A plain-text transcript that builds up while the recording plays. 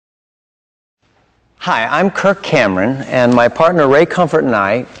Hi, I'm Kirk Cameron, and my partner Ray Comfort and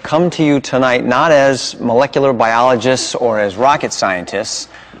I come to you tonight not as molecular biologists or as rocket scientists,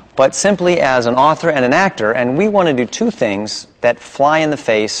 but simply as an author and an actor, and we want to do two things that fly in the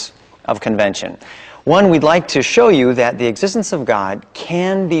face of convention. One, we'd like to show you that the existence of God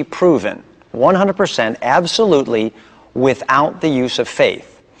can be proven 100% absolutely without the use of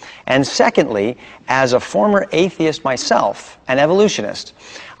faith. And secondly, as a former atheist myself, an evolutionist,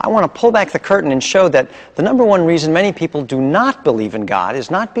 I want to pull back the curtain and show that the number one reason many people do not believe in God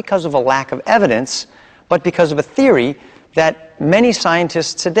is not because of a lack of evidence, but because of a theory that many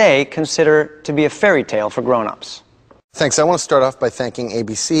scientists today consider to be a fairy tale for grown-ups. Thanks. I want to start off by thanking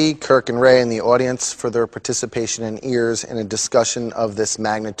ABC, Kirk and Ray, and the audience for their participation and ears in a discussion of this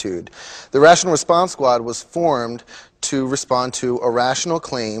magnitude. The Rational Response Squad was formed to respond to irrational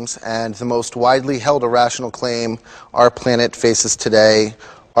claims, and the most widely held irrational claim our planet faces today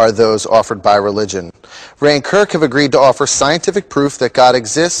are those offered by religion. Ray and Kirk have agreed to offer scientific proof that God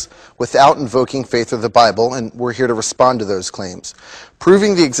exists without invoking faith or the Bible, and we're here to respond to those claims.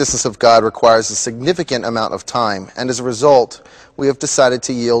 Proving the existence of God requires a significant amount of time, and as a result, we have decided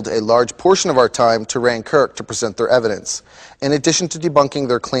to yield a large portion of our time to Ray and Kirk to present their evidence. In addition to debunking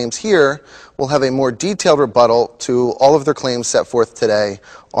their claims here, we'll have a more detailed rebuttal to all of their claims set forth today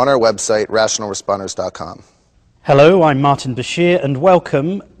on our website, rationalresponders.com. Hello, I'm Martin Bashir, and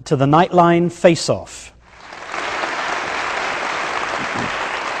welcome to the Nightline Face-Off.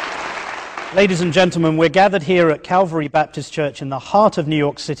 Ladies and gentlemen, we're gathered here at Calvary Baptist Church in the heart of New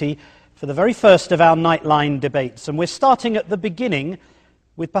York City for the very first of our Nightline debates, and we're starting at the beginning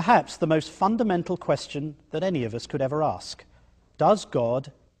with perhaps the most fundamental question that any of us could ever ask. Does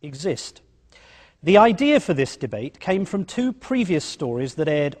God exist? The idea for this debate came from two previous stories that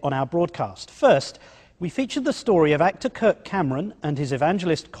aired on our broadcast. First, we featured the story of actor Kirk Cameron and his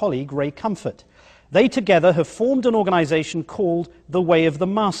evangelist colleague Ray Comfort. They together have formed an organization called The Way of the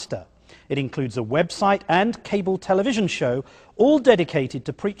Master. It includes a website and cable television show, all dedicated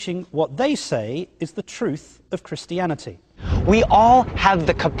to preaching what they say is the truth of Christianity. We all have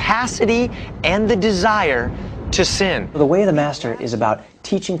the capacity and the desire to sin. The Way of the Master is about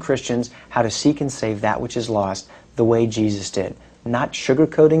teaching Christians how to seek and save that which is lost the way Jesus did, not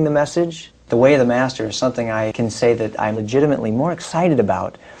sugarcoating the message. The Way of the Master is something I can say that I'm legitimately more excited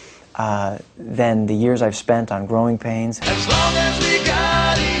about than the years I've spent on Growing Pains. As long as we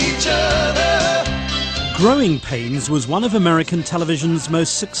got each other. Growing Pains was one of American television's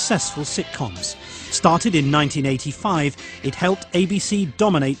most successful sitcoms. Started in 1985, it helped ABC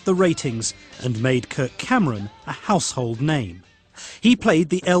dominate the ratings and made Kirk Cameron a household name. He played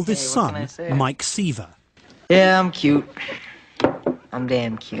the eldest son, Mike Seaver. Yeah, I'm cute. I'm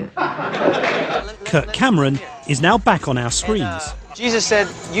damn cute. Kirk Cameron is now back on our screens. Jesus said,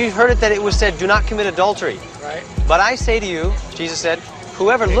 you heard it that it was said, do not commit adultery. Right. But I say to you, Jesus said,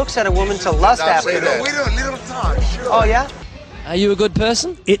 whoever looks at a woman to lust after her. Oh, yeah? Are you a good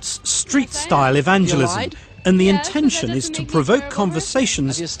person? It's street-style evangelism, and the intention is to provoke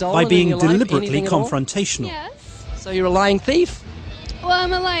conversations by being deliberately confrontational. Yes. So you're a lying thief? Well,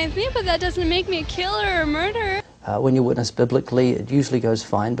 I'm a lying thief, but that doesn't make me a killer or a murderer. When you witness biblically, it usually goes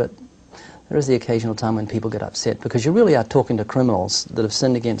fine, but there is the occasional time when people get upset because you really are talking to criminals that have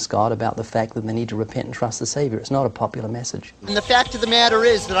sinned against God about the fact that they need to repent and trust the Savior. It's not a popular message. And the fact of the matter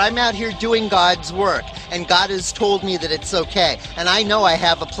is that I'm out here doing God's work, and God has told me that it's okay, and I know I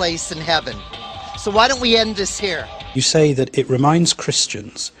have a place in heaven. So why don't we end this here? You say that it reminds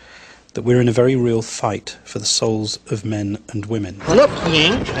Christians that we're in a very real fight for the souls of men and women. Look,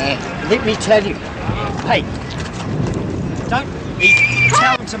 Ying, let me tell you. Hey, don't be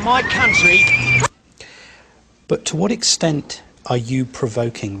telling to my country. But to what extent are you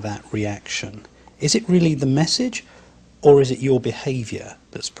provoking that reaction? Is it really the message, or is it your behavior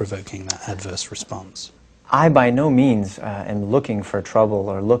that's provoking that adverse response? I by no means am looking for trouble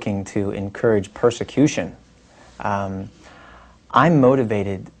or looking to encourage persecution. I'm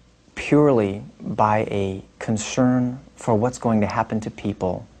motivated purely by a concern for what's going to happen to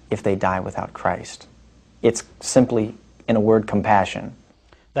people if they die without Christ. It's simply, in a word, compassion.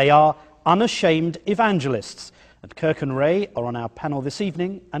 They are unashamed evangelists, and Kirk and Ray are on our panel this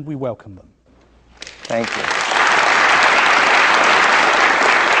evening, and we welcome them. Thank you.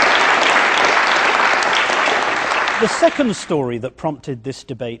 The second story that prompted this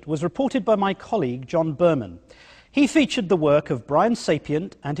debate was reported by my colleague John Berman. He featured the work of Brian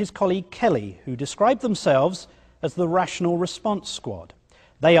Sapient and his colleague Kelly, who described themselves as the Rational Response Squad.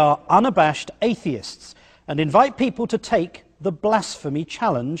 They are unabashed atheists and invite people to take the blasphemy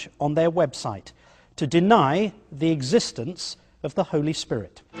challenge on their website, to deny the existence of the Holy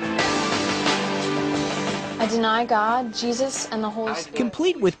Spirit. I deny God, Jesus, and the Holy Spirit.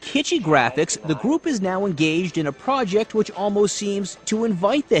 Complete with kitschy graphics, the group is now engaged in a project which almost seems to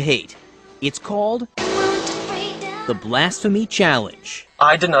invite the hate. It's called the Blasphemy Challenge.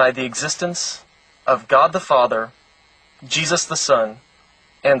 I deny the existence of God the Father, Jesus the Son,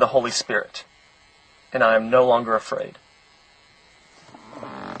 and the Holy Spirit, and I am no longer afraid.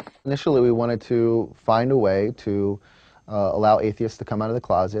 Initially, we wanted to find a way to allow atheists to come out of the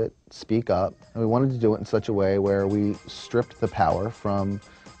closet, speak up, and we wanted to do it in such a way where we stripped the power from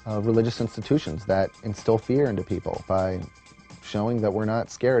religious institutions that instill fear into people by showing that we're not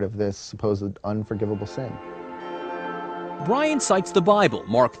scared of this supposed unforgivable sin. Brian cites the Bible,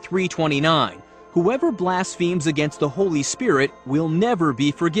 Mark 3:29. Whoever blasphemes against the Holy Spirit will never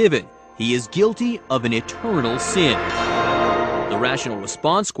be forgiven. He is guilty of an eternal sin. The Rational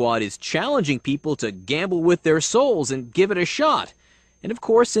Response Squad is challenging people to gamble with their souls and give it a shot. And of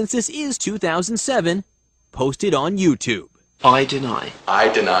course, since this is 2007, post it on YouTube. I deny. I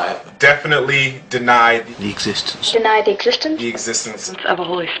deny. Definitely deny the existence. Deny the existence? The existence Of the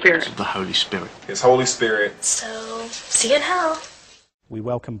Holy Spirit. Of the Holy Spirit. His Holy Spirit. So, see you in hell. We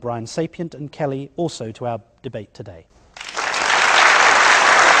welcome Brian Sapient and Kelly also to our debate today.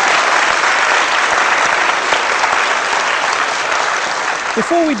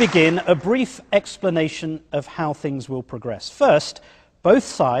 Before we begin, a brief explanation of how things will progress. First, both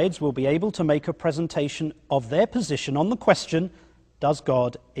sides will be able to make a presentation of their position on the question, does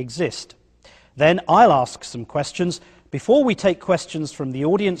God exist? Then I'll ask some questions before we take questions from the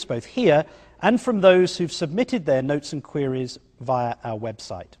audience both here and from those who've submitted their notes and queries via our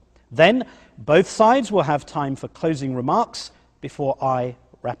website. Then both sides will have time for closing remarks before I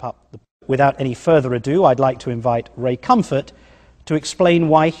wrap up. Without any further ado, I'd like to invite Ray Comfort to explain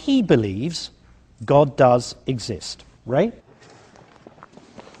why he believes God does exist. Ray?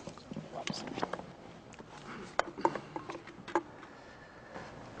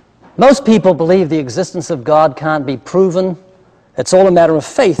 Most people believe the existence of God can't be proven. It's all a matter of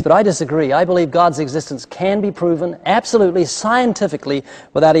faith, but I disagree. I believe God's existence can be proven absolutely scientifically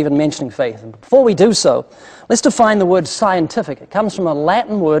without even mentioning faith. And before we do so, let's define the word scientific. It comes from a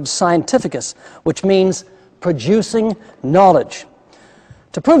Latin word scientificus, which means producing knowledge.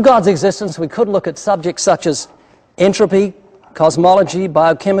 To prove God's existence, we could look at subjects such as entropy, cosmology,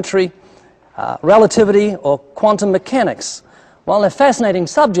 biochemistry, relativity, or quantum mechanics. While they're fascinating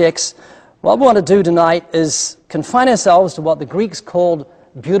subjects, what we want to do tonight is confine ourselves to what the Greeks called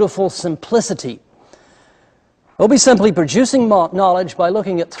beautiful simplicity. We'll be simply producing knowledge by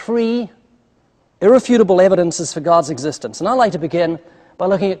looking at three irrefutable evidences for God's existence. And I'd like to begin by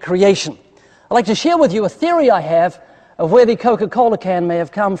looking at creation. I'd like to share with you a theory I have of where the Coca-Cola can may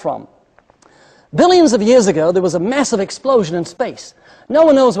have come from. Billions of years ago, there was a massive explosion in space. No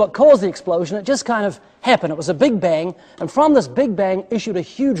one knows what caused the explosion. It just kind of happened. It was a big bang, and from this big bang issued a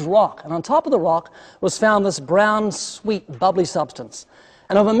huge rock. And on top of the rock was found this brown, sweet, bubbly substance.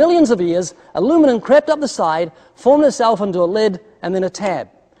 And over millions of years, aluminum crept up the side, formed itself into a lid, and then a tab.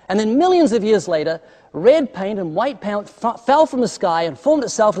 And then millions of years later, red paint and white paint fell from the sky and formed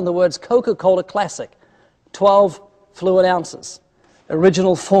itself into the words Coca-Cola Classic, 12 fluid ounces,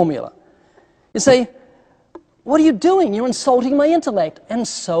 original formula. You say, what are you doing? You're insulting my intellect. And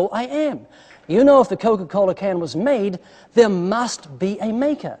so I am. You know, if the Coca-Cola can was made, there must be a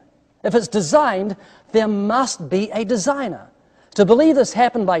maker. If it's designed, there must be a designer. To believe this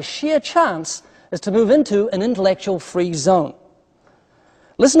happened by sheer chance is to move into an intellectual free zone.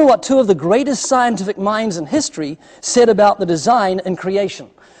 Listen to what two of the greatest scientific minds in history said about the design and creation.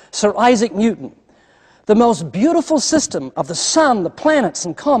 Sir Isaac Newton. The most beautiful system of the sun, the planets,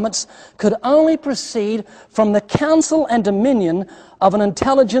 and comets could only proceed from the counsel and dominion of an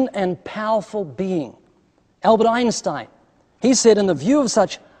intelligent and powerful being. Albert Einstein, he said, in the view of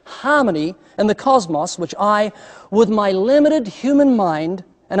such harmony in the cosmos, which I, with my limited human mind,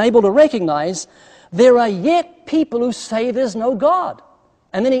 am able to recognize, there are yet people who say there's no God.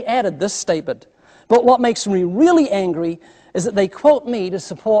 And then he added this statement, but what makes me really angry is that they quote me to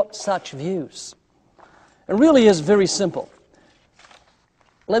support such views. It really is very simple.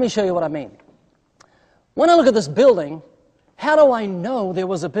 Let me show you what I mean. When I look at this building, how do I know there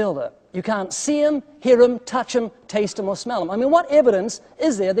was a builder? You can't see him, hear him, touch him, taste him, or smell him. I mean, what evidence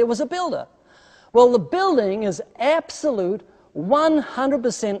is there was a builder? Well, the building is absolute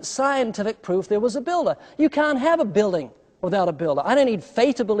 100% scientific proof there was a builder. You can't have a building without a builder. I don't need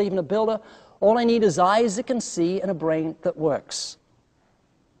faith to believe in a builder. All I need is eyes that can see and a brain that works.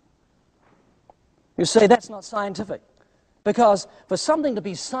 You say that's not scientific, because for something to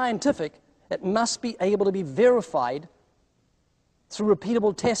be scientific, it must be able to be verified through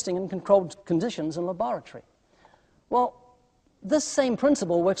repeatable testing in controlled conditions in laboratory. Well, this same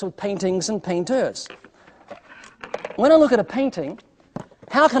principle works with paintings and painters. When I look at a painting,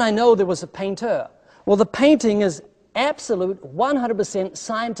 how can I know there was a painter? Well, the painting is absolute 100%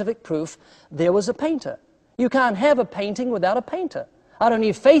 scientific proof there was a painter. You can't have a painting without a painter. I don't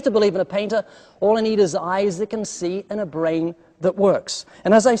need faith to believe in a painter. All I need is eyes that can see and a brain that works.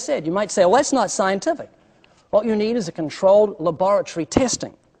 And as I said, you might say, well, that's not scientific. What you need is a controlled laboratory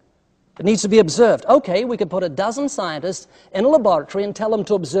testing. It needs to be observed. Okay, we could put a dozen scientists in a laboratory and tell them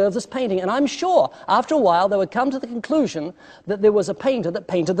to observe this painting, and I'm sure after a while they would come to the conclusion that there was a painter that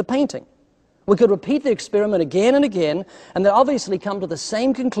painted the painting. We could repeat the experiment again and again, and they'd obviously come to the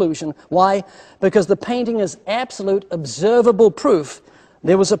same conclusion. Why? Because the painting is absolute observable proof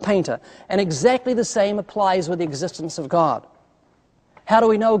there was a painter. And exactly the same applies with the existence of God. How do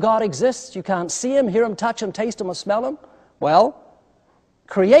we know God exists? You can't see Him, hear Him, touch Him, taste Him, or smell Him. Well,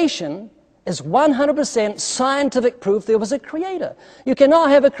 creation is 100% scientific proof there was a creator. You cannot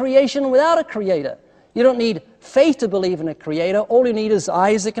have a creation without a creator. You don't need faith to believe in a creator. All you need is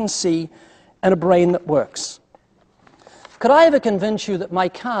eyes that can see and a brain that works. Could I ever convince you that my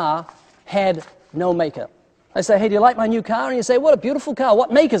car had no maker? I say, hey, do you like my new car? And you say, what a beautiful car.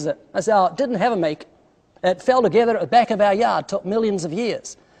 What make is it? I say, oh, it didn't have a make. It fell together at the back of our yard. It took millions of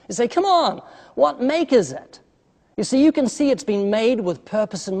years. You say, come on, what make is it? You see, you can see it's been made with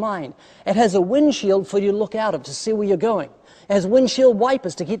purpose in mind. It has a windshield for you to look out of to see where you're going. It has windshield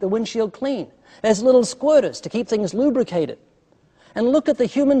wipers to keep the windshield clean. It has little squirters to keep things lubricated. And look at the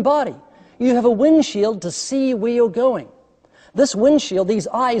human body. You have a windshield to see where you're going. This windshield, these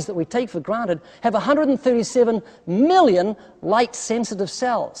eyes that we take for granted, have 137 million light-sensitive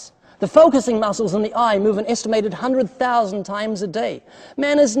cells. The focusing muscles in the eye move an estimated 100,000 times a day.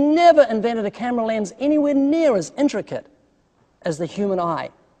 Man has never invented a camera lens anywhere near as intricate as the human eye.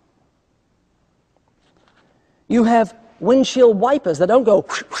 You have windshield wipers that don't go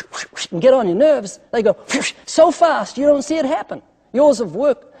and get on your nerves. They go so fast you don't see it happen. Yours have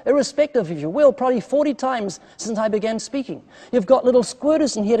worked, irrespective of your will, probably 40 times since I began speaking. You've got little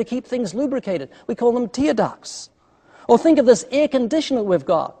squirters in here to keep things lubricated. We call them tear ducts. Or think of this air conditioner we've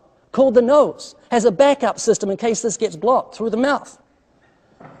got, called the nose. Has a backup system in case this gets blocked through the mouth.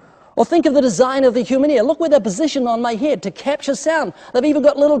 Or think of the design of the human ear. Look where they're positioned on my head to capture sound. They've even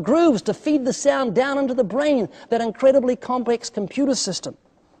got little grooves to feed the sound down into the brain, that incredibly complex computer system.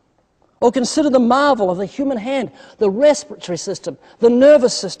 Or consider the marvel of the human hand, the respiratory system, the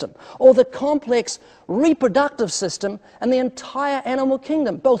nervous system, or the complex reproductive system and the entire animal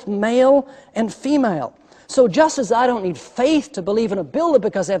kingdom, both male and female. So just as I don't need faith to believe in a builder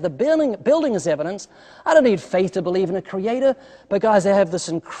because I have the building as evidence, I don't need faith to believe in a creator because I have this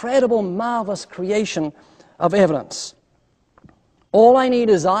incredible, marvelous creation of evidence. All I need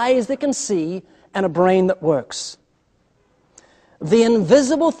is eyes that can see and a brain that works. The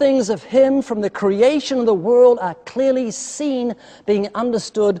invisible things of Him from the creation of the world are clearly seen, being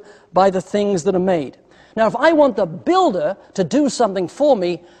understood by the things that are made. Now, if I want the builder to do something for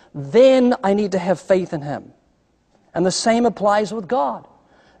me, then I need to have faith in Him. And the same applies with God.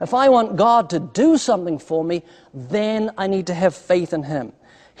 If I want God to do something for me, then I need to have faith in Him.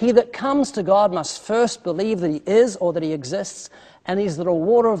 He that comes to God must first believe that He is, or that He exists, and He's the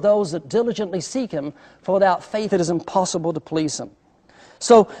rewarder of those that diligently seek Him, for without faith it is impossible to please Him.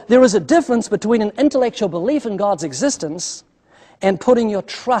 So there is a difference between an intellectual belief in God's existence and putting your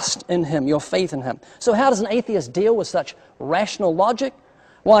trust in Him, your faith in Him. So how does an atheist deal with such rational logic?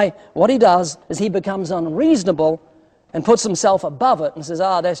 Why, what he does is he becomes unreasonable and puts himself above it and says,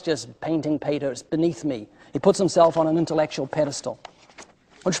 that's just painting pater, it's beneath me. He puts himself on an intellectual pedestal.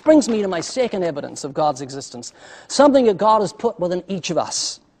 Which brings me to my second evidence of God's existence, something that God has put within each of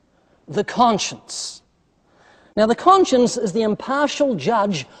us, the conscience. Now, the conscience is the impartial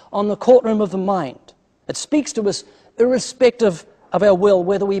judge on the courtroom of the mind. It speaks to us irrespective of our will,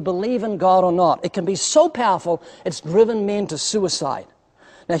 whether we believe in God or not. It can be so powerful, it's driven men to suicide.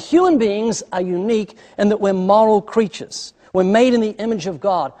 Now, human beings are unique in that we're moral creatures. We're made in the image of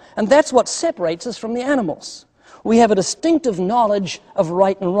God, and that's what separates us from the animals. We have a distinctive knowledge of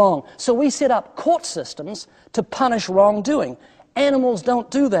right and wrong, so we set up court systems to punish wrongdoing. Animals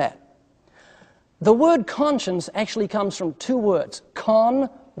don't do that. The word conscience actually comes from two words, con,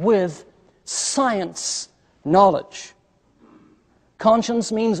 with, science, knowledge.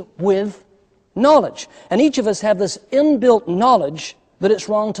 Conscience means with knowledge, and each of us have this inbuilt knowledge that it's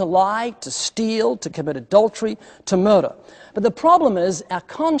wrong to lie, to steal, to commit adultery, to murder. But the problem is our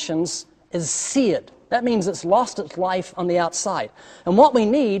conscience is seared. That means it's lost its life on the outside. And what we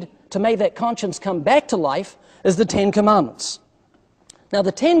need to make that conscience come back to life is the Ten Commandments. Now,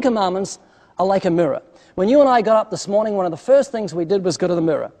 the Ten Commandments are like a mirror. When you and I got up this morning, one of the first things we did was go to the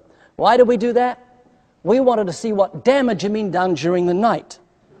mirror. Why did we do that? We wanted to see what damage had been done during the night.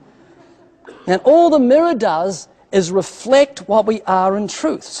 And all the mirror does is reflect what we are in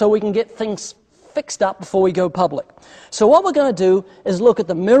truth, so we can get things fixed up before we go public. So what we're going to do is look at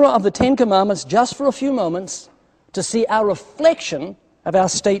the mirror of the Ten Commandments just for a few moments to see our reflection of our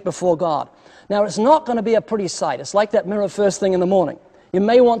state before God. Now, it's not going to be a pretty sight. It's like that mirror first thing in the morning. You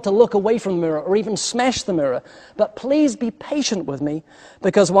may want to look away from the mirror or even smash the mirror, but please be patient with me,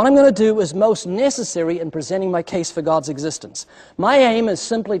 because what I'm going to do is most necessary in presenting my case for God's existence. My aim is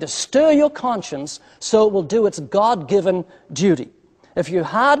simply to stir your conscience so it will do its God-given duty. If you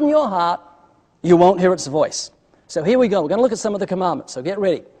harden your heart, you won't hear its voice. So here we go. We're going to look at some of the commandments, so get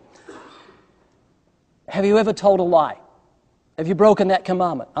ready. Have you ever told a lie? Have you broken that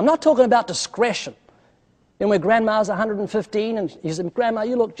commandment? I'm not talking about discretion. You know, when Grandma's 115 and you say, Grandma,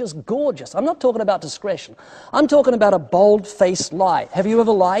 you look just gorgeous. I'm not talking about discretion. I'm talking about a bold-faced lie. Have you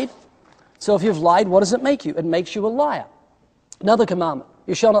ever lied? So if you've lied, what does it make you? It makes you a liar. Another commandment,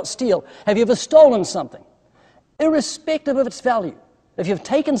 you shall not steal. Have you ever stolen something? Irrespective of its value. If you've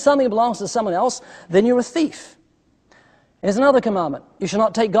taken something that belongs to someone else, then you're a thief. Here's another commandment, you shall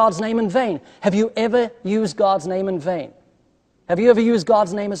not take God's name in vain. Have you ever used God's name in vain? Have you ever used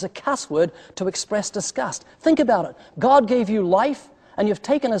God's name as a cuss word to express disgust? Think about it. God gave you life, and you've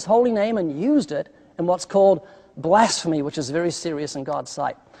taken His holy name and used it in what's called blasphemy, which is very serious in God's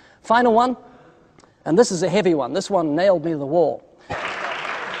sight. Final one, and this is a heavy one. This one nailed me to the wall.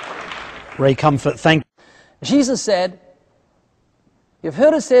 Ray Comfort, thank you. Jesus said, you've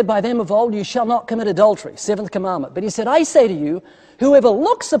heard it said by them of old, you shall not commit adultery, 7th commandment. But He said, I say to you, whoever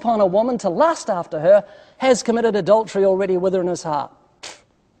looks upon a woman to lust after her has committed adultery already with her in his heart.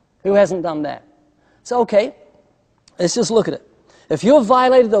 Who hasn't done that? So, okay, let's just look at it. If you've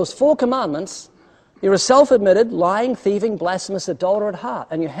violated those 4 commandments, you're a self-admitted, lying, thieving, blasphemous adulterer at heart,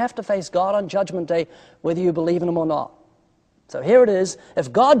 and you have to face God on Judgment Day whether you believe in Him or not. So here it is.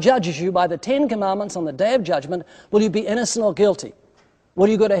 If God judges you by the 10 commandments on the Day of Judgment, will you be innocent or guilty? Will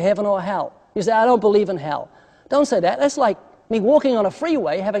you go to heaven or hell? You say, I don't believe in hell. Don't say that. That's like me walking on a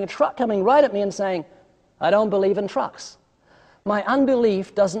freeway, having a truck coming right at me and saying, I don't believe in trucks. My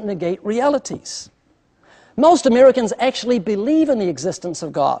unbelief doesn't negate realities. Most Americans actually believe in the existence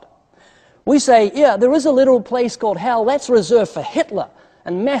of God. We say, yeah, there is a literal place called hell. That's reserved for Hitler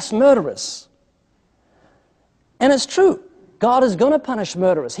and mass murderers. And it's true. God is going to punish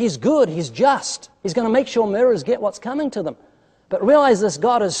murderers. He's good. He's just. He's going to make sure murderers get what's coming to them. But realize this,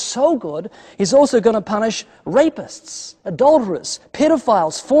 God is so good, He's also going to punish rapists, adulterers,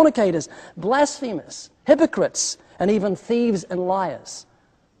 pedophiles, fornicators, blasphemers, hypocrites, and even thieves and liars.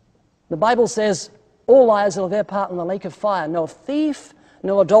 The Bible says all liars will have their part in the lake of fire. No thief,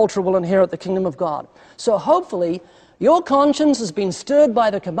 no adulterer will inherit the kingdom of God. So hopefully your conscience has been stirred by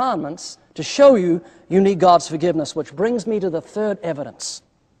the commandments to show you need God's forgiveness, which brings me to the third evidence.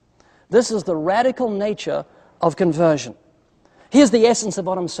 This is the radical nature of conversion. Here's the essence of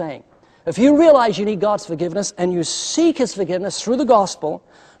what I'm saying. If you realize you need God's forgiveness and you seek His forgiveness through the gospel,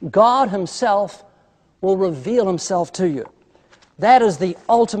 God Himself will reveal Himself to you. That is the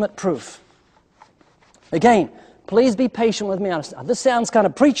ultimate proof. Again, please be patient with me. This sounds kind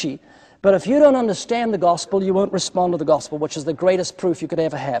of preachy, but if you don't understand the gospel, you won't respond to the gospel, which is the greatest proof you could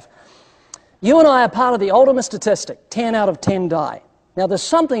ever have. You and I are part of the ultimate statistic. 10 out of 10 die. Now, there's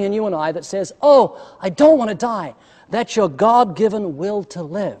something in you and I that says, oh, I don't want to die. That's your God-given will to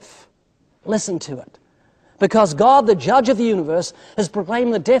live. Listen to it. Because God, the judge of the universe, has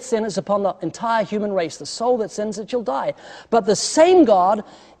proclaimed the death sentence upon the entire human race. The soul that sins, it shall die. But the same God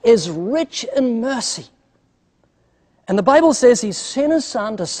is rich in mercy. And the Bible says He sent His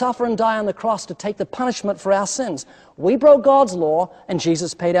Son to suffer and die on the cross to take the punishment for our sins. We broke God's law, and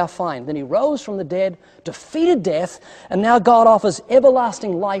Jesus paid our fine. Then He rose from the dead, defeated death, and now God offers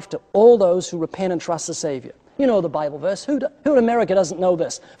everlasting life to all those who repent and trust the Savior. You know the Bible verse. Who in America doesn't know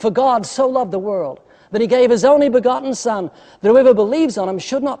this? For God so loved the world that He gave His only begotten Son, that whoever believes on Him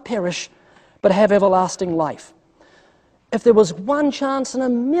should not perish, but have everlasting life. If there was one chance in a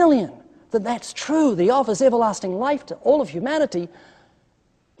million that that's true, He offers everlasting life to all of humanity,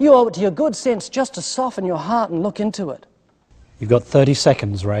 you owe it to your good sense just to soften your heart and look into it. You've got 30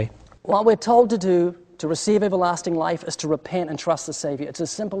 seconds, Ray. What we're told to do to receive everlasting life is to repent and trust the Savior. It's as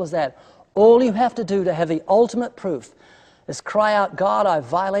simple as that. All you have to do to have the ultimate proof is cry out, God, I've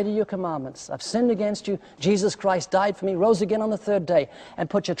violated your commandments. I've sinned against you. Jesus Christ died for me, rose again on the 3rd day. And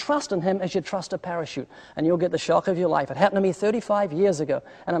put your trust in Him as you trust a parachute. And you'll get the shock of your life. It happened to me 35 years ago,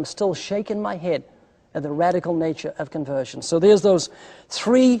 and I'm still shaking my head at the radical nature of conversion. So there's those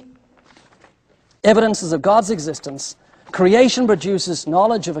 3 evidences of God's existence. Creation produces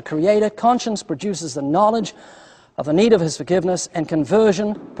knowledge of a creator, conscience produces the knowledge of the need of his forgiveness, and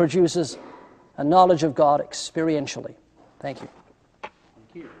conversion produces a knowledge of God experientially. Thank you.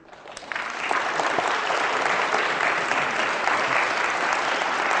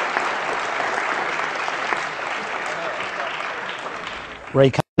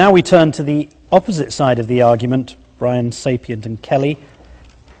 Ray, now we turn to the opposite side of the argument. Brian Sapient and Kelly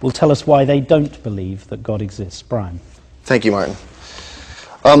will tell us why they don't believe that God exists. Brian. Thank you, Martin.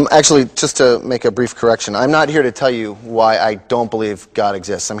 Actually, just to make a brief correction, I'm not here to tell you why I don't believe God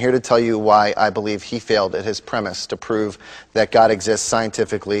exists. I'm here to tell you why I believe he failed at his premise to prove that God exists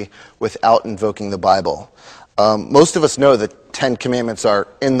scientifically without invoking the Bible. Most of us know that 10 Commandments are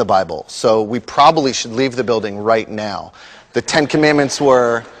in the Bible, so we probably should leave the building right now. The 10 Commandments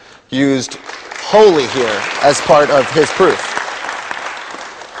were used wholly here as part of his proof.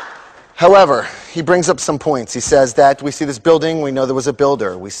 However, he brings up some points. He says that we see this building, we know there was a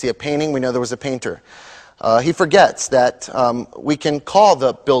builder. We see a painting, we know there was a painter. He forgets that we can call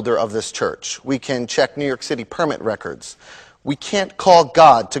the builder of this church. We can check New York City permit records. We can't call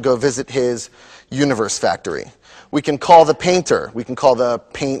God to go visit his universe factory. We can call the painter. We can call the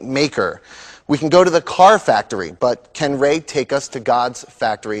paint maker. We can go to the car factory, but can Ray take us to God's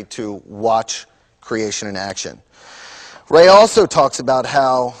factory to watch creation in action? Ray also talks about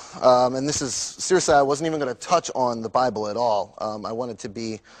how, and this is, seriously, I wasn't even going to touch on the Bible at all. I wanted to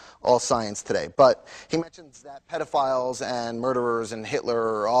be all science today. But he mentions that pedophiles and murderers and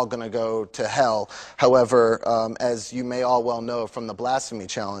Hitler are all going to go to hell. However, as you may all well know from the blasphemy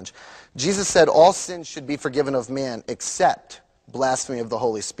challenge, Jesus said all sins should be forgiven of man except blasphemy of the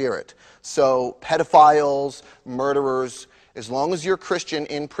Holy Spirit. So pedophiles, murderers, as long as you're Christian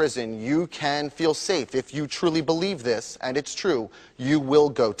in prison, you can feel safe. If you truly believe this, and it's true, you will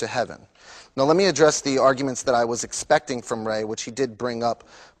go to heaven. Now let me address the arguments that I was expecting from Ray, which he did bring up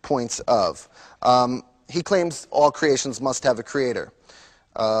points of. He claims all creations must have a creator.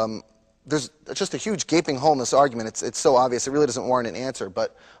 There's just a huge gaping hole in this argument. It's so obvious, it really doesn't warrant an answer.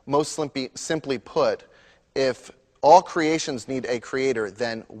 But most simply put, if all creations need a creator,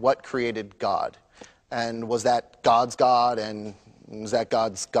 then what created God? And was that God's God? And was that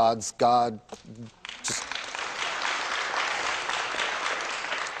God's God? Just,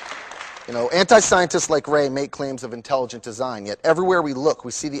 you know, anti-scientists like Ray make claims of intelligent design, yet everywhere we look,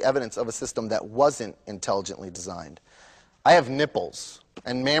 we see the evidence of a system that wasn't intelligently designed. I have nipples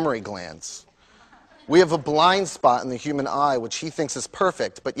and mammary glands. We have a blind spot in the human eye, which he thinks is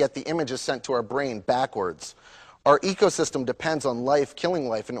perfect, but yet the image is sent to our brain backwards. Our ecosystem depends on life, killing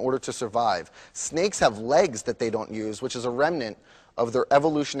life in order to survive. Snakes have legs that they don't use, which is a remnant of their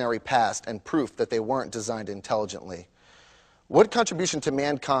evolutionary past and proof that they weren't designed intelligently. What contribution to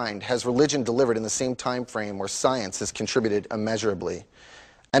mankind has religion delivered in the same time frame where science has contributed immeasurably?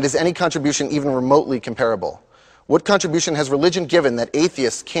 And is any contribution even remotely comparable? What contribution has religion given that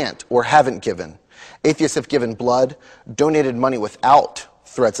atheists can't or haven't given? Atheists have given blood, donated money without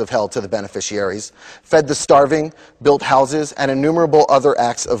threats of hell to the beneficiaries, fed the starving, built houses, and innumerable other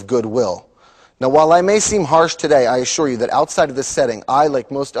acts of goodwill. Now, while I may seem harsh today, I assure you that outside of this setting, I,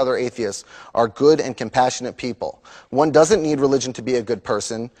 like most other atheists, are good and compassionate people. One doesn't need religion to be a good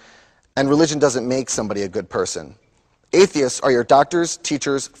person, and religion doesn't make somebody a good person. Atheists are your doctors,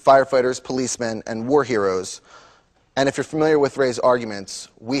 teachers, firefighters, policemen, and war heroes. And if you're familiar with Ray's arguments,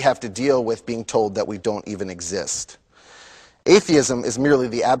 we have to deal with being told that we don't even exist. Atheism is merely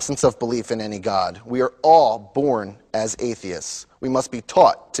the absence of belief in any God. We are all born as atheists. We must be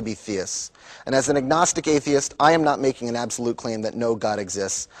taught to be theists. And as an agnostic atheist, I am not making an absolute claim that no God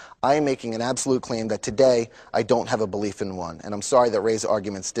exists. I am making an absolute claim that today I don't have a belief in one. And I'm sorry that Ray's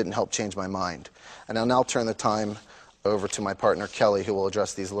arguments didn't help change my mind. And I'll now turn the time over to my partner Kelly, who will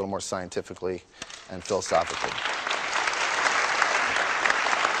address these a little more scientifically and philosophically.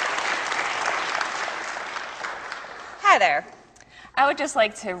 Hi there. I would just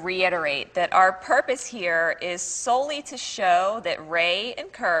like to reiterate that our purpose here is solely to show that Ray and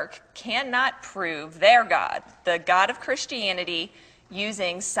Kirk cannot prove their God, the God of Christianity,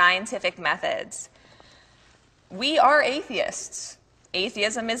 using scientific methods. We are atheists.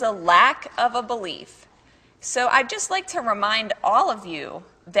 Atheism is a lack of a belief. So I'd just like to remind all of you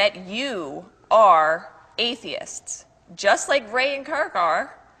that you are atheists, just like Ray and Kirk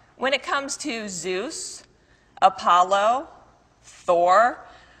are, when it comes to Zeus, Apollo, Thor,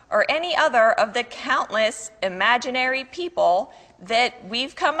 or any other of the countless imaginary people that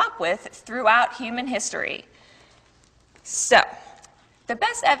we've come up with throughout human history. So, the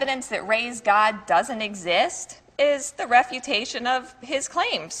best evidence that Ray's God doesn't exist is the refutation of his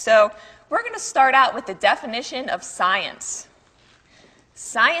claims. So we're going to start out with the definition of science.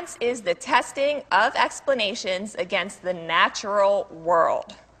 Science is the testing of explanations against the natural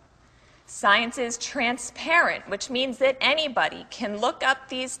world. Science is transparent, which means that anybody can look up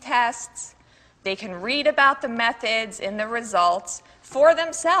these tests, they can read about the methods and the results for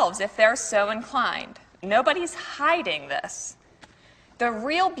themselves if they're so inclined. Nobody's hiding this. The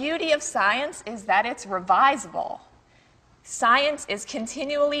real beauty of science is that it's revisable. Science is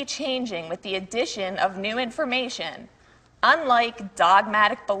continually changing with the addition of new information, unlike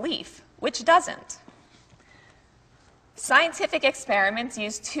dogmatic belief, which doesn't. Scientific experiments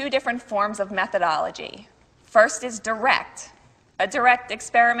use two different forms of methodology. First is direct. A direct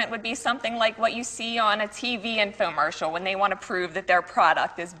experiment would be something like what you see on a TV infomercial when they want to prove that their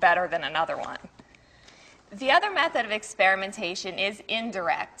product is better than another one. The other method of experimentation is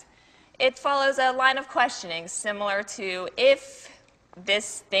indirect. It follows a line of questioning similar to, if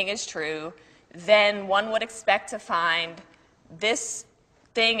this thing is true, then one would expect to find this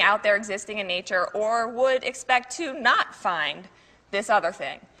thing out there existing in nature, or would expect to not find this other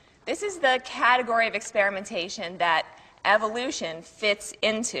thing. This is the category of experimentation that evolution fits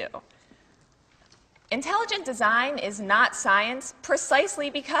into. Intelligent design is not science precisely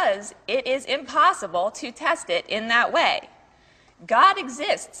because it is impossible to test it in that way. God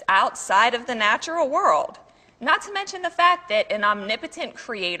exists outside of the natural world, not to mention the fact that an omnipotent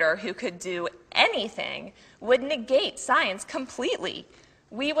creator who could do anything would negate science completely.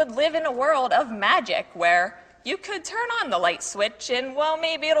 We would live in a world of magic where you could turn on the light switch and, well,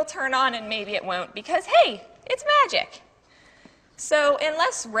 maybe it'll turn on and maybe it won't because, hey, it's magic. So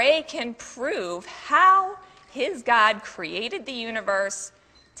unless Ray can prove how his God created the universe,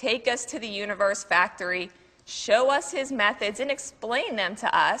 take us to the universe factory, show us his methods, and explain them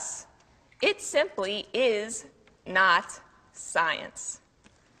to us, it simply is not science.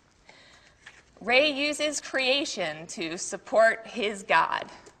 Ray uses creation to support his God.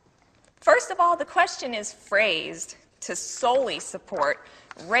 First of all, the question is phrased to solely support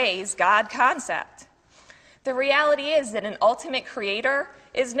Ray's God concept. The reality is that an ultimate creator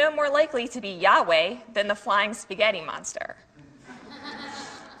is no more likely to be Yahweh than the flying spaghetti monster.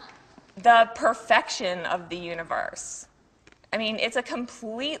 The perfection of the universe. I mean, it's a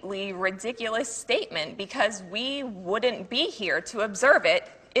completely ridiculous statement because we wouldn't be here to observe it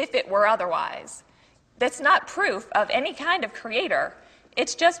if it were otherwise. That's not proof of any kind of creator.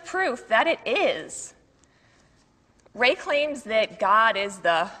 It's just proof that it is. Ray claims that God is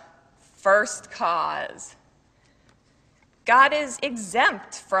the first cause. God is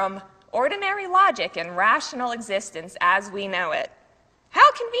exempt from ordinary logic and rational existence as we know it. How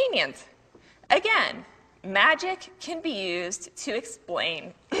convenient. Again, magic can be used to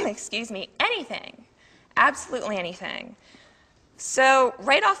explain, anything. Absolutely anything. So,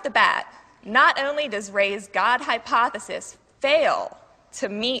 right off the bat, not only does Ray's God hypothesis fail to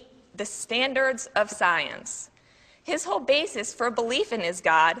meet the standards of science, his whole basis for belief in his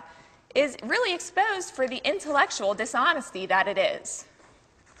God is really exposed for the intellectual dishonesty that it is.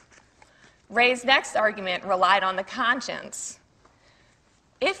 Ray's next argument relied on the conscience.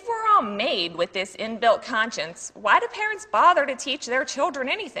 If we're all made with this inbuilt conscience, why do parents bother to teach their children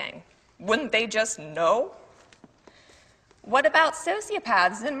anything? Wouldn't they just know? What about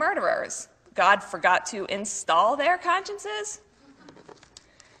sociopaths and murderers? God forgot to install their consciences?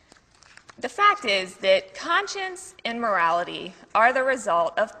 The fact is that conscience and morality are the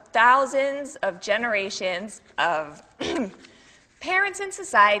result of thousands of generations of parents and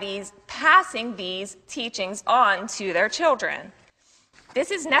societies passing these teachings on to their children.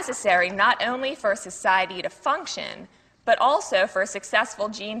 This is necessary not only for society to function, but also for successful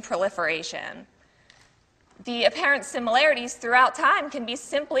gene proliferation. The apparent similarities throughout time can be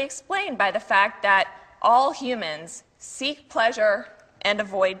simply explained by the fact that all humans seek pleasure and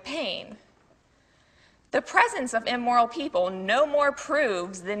avoid pain. The presence of immoral people no more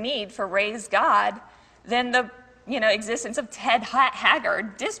proves the need for Ray's God than the existence of Ted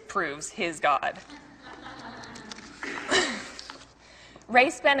Haggard disproves his God. Ray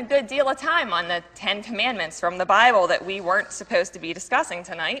spent a good deal of time on the 10 Commandments from the Bible that we weren't supposed to be discussing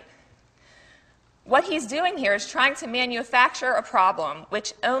tonight. What he's doing here is trying to manufacture a problem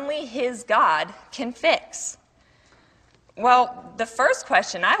which only his God can fix. Well, the first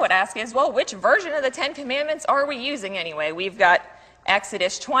question I would ask is, well, which version of the 10 Commandments are we using anyway? We've got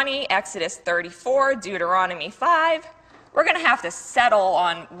Exodus 20, Exodus 34, Deuteronomy 5. We're going to have to settle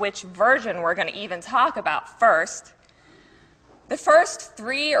on which version we're going to even talk about first. The first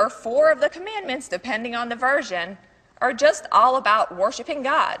 3 or 4 of the commandments, depending on the version, are just all about worshiping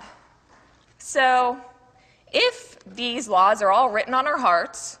God. So, If these laws are all written on our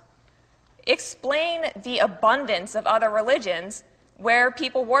hearts, explain the abundance of other religions where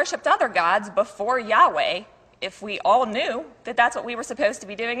people worshipped other gods before Yahweh, if we all knew that that's what we were supposed to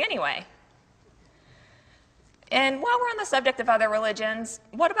be doing anyway. And while we're on the subject of other religions,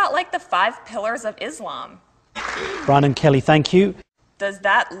 what about like the 5 pillars of Islam? Brian and Kelly, thank you. Does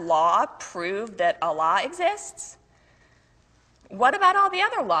that law prove that Allah exists? What about all the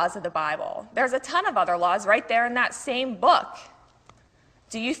other laws of the Bible? There's a ton of other laws right there in that same book.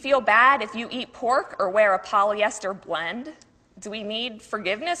 Do you feel bad if you eat pork or wear a polyester blend? Do we need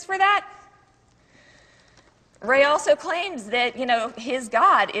forgiveness for that? Ray also claims that, his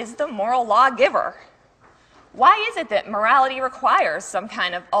God is the moral lawgiver. Why is it that morality requires some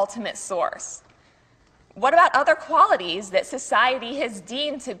kind of ultimate source? What about other qualities that society has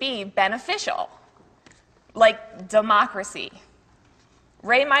deemed to be beneficial, like democracy?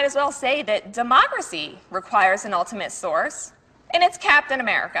 Ray might as well say that democracy requires an ultimate source, and it's Captain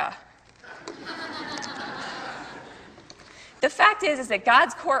America. The fact is that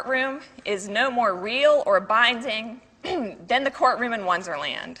God's courtroom is no more real or binding than the courtroom in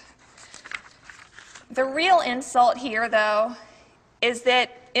Wonderland. The real insult here, though, is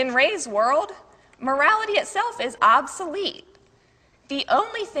that in Ray's world, morality itself is obsolete. The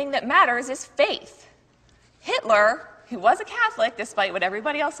only thing that matters is faith. Hitler, who was a Catholic, despite what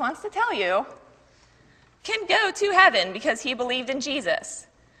everybody else wants to tell you, can go to heaven because he believed in Jesus.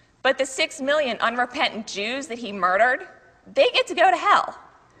 But the 6 million unrepentant Jews that he murdered, they get to go to hell.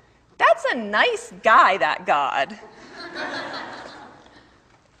 That's a nice guy, that God.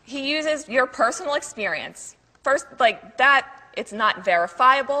 He uses your personal experience. First, like that, it's not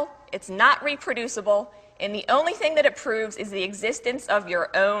verifiable, it's not reproducible, and the only thing that it proves is the existence of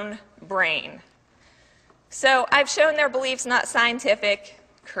your own brain. So I've shown their beliefs not scientific.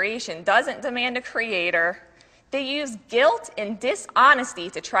 Creation doesn't demand a creator. They use guilt and dishonesty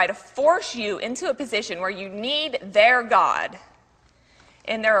to try to force you into a position where you need their God.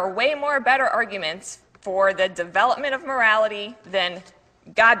 And there are way more better arguments for the development of morality than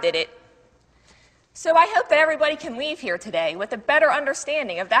God did it. So I hope that everybody can leave here today with a better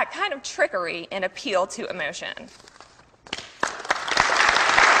understanding of that kind of trickery and appeal to emotion.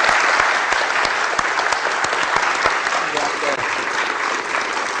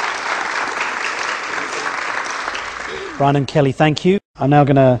 Brian and Kelly, thank you. I'm now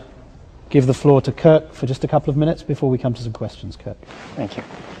going to give the floor to Kirk for just a couple of minutes before we come to some questions. Kirk. Thank you.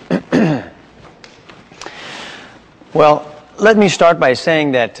 Well, let me start by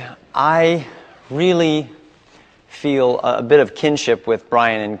saying that I really feel a bit of kinship with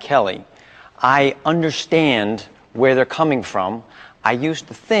Brian and Kelly. I understand where they're coming from. I used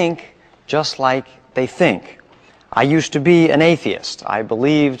to think just like they think. I used to be an atheist. I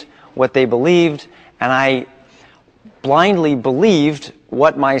believed what they believed, and I blindly believed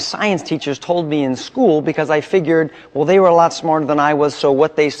what my science teachers told me in school because I figured, well, they were a lot smarter than I was, so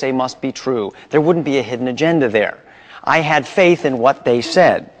what they say must be true. There wouldn't be a hidden agenda there. I had faith in what they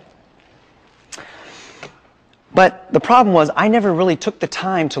said. But the problem was I never really took the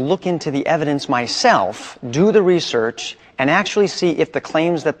time to look into the evidence myself, do the research, and actually see if the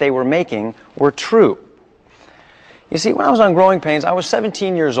claims that they were making were true. You see, when I was on Growing Pains, I was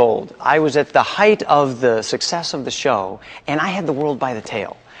 17 years old. I was at the height of the success of the show, and I had the world by the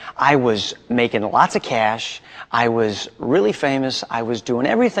tail. I was making lots of cash. I was really famous. I was doing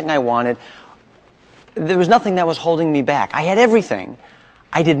everything I wanted. There was nothing that was holding me back. I had everything.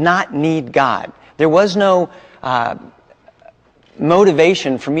 I did not need God. There was no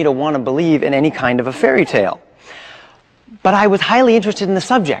motivation for me to want to believe in any kind of a fairy tale. But I was highly interested in the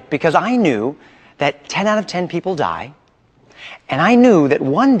subject because I knew that 10 out of 10 people die, and I knew that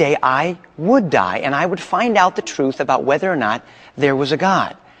one day I would die and I would find out the truth about whether or not there was a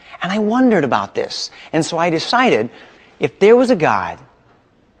God. And I wondered about this. And so I decided if there was a God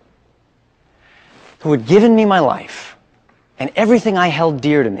who had given me my life and everything I held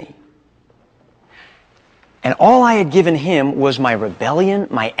dear to me, and all I had given him was my rebellion,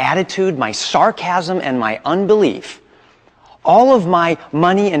 my attitude, my sarcasm, and my unbelief, all of my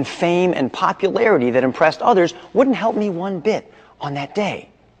money and fame and popularity that impressed others wouldn't help me one bit on that day.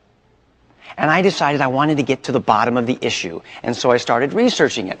 And I decided I wanted to get to the bottom of the issue. And so I started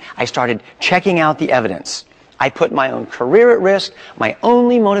researching it. I started checking out the evidence. I put my own career at risk. My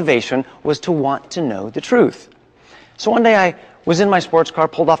only motivation was to want to know the truth. So one day I was in my sports car,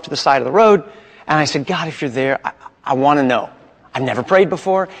 pulled off to the side of the road, and I said, God, if you're there, I want to know. I've never prayed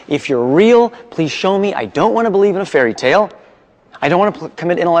before. If you're real, please show me. I don't want to believe in a fairy tale. I don't want to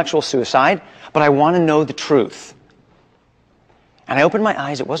commit intellectual suicide, but I want to know the truth. And I opened my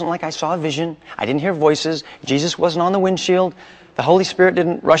eyes. It wasn't like I saw a vision. I didn't hear voices. Jesus wasn't on the windshield. The Holy Spirit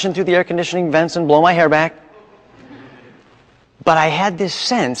didn't rush in through the air conditioning vents and blow my hair back. But I had this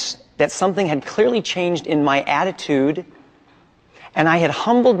sense that something had clearly changed in my attitude, and I had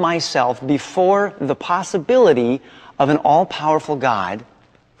humbled myself before the possibility of an all-powerful God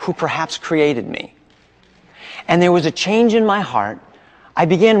who perhaps created me. And there was a change in my heart. I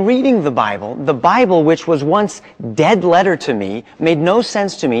began reading the Bible which was once dead letter to me, made no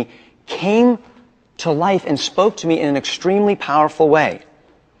sense to me, came to life and spoke to me in an extremely powerful way.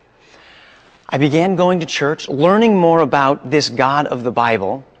 I began going to church, learning more about this God of the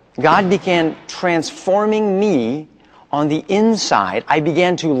Bible. God began transforming me on the inside. I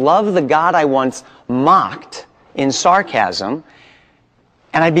began to love the God I once mocked in sarcasm,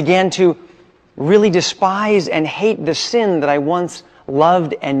 and I began to really despise and hate the sin that I once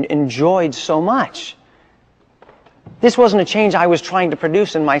loved and enjoyed so much. This wasn't a change I was trying to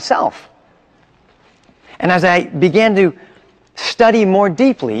produce in myself. And as I began to study more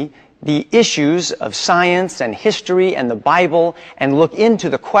deeply the issues of science and history and the Bible and look into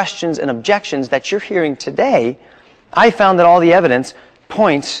the questions and objections that you're hearing today, I found that all the evidence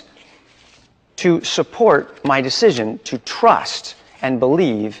points to support my decision to trust and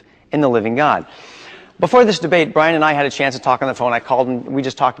believe in the living God. Before this debate, Brian and I had a chance to talk on the phone. I called and we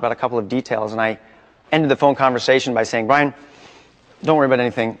just talked about a couple of details, and I ended the phone conversation by saying, Brian, don't worry about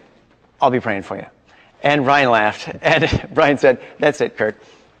anything. I'll be praying for you. And Brian laughed, and Brian said, that's it, Kurt.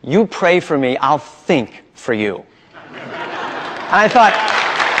 You pray for me, I'll think for you. And I thought,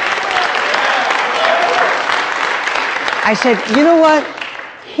 I said, you know what?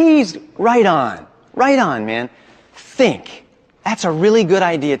 He's right on, man. Think. That's a really good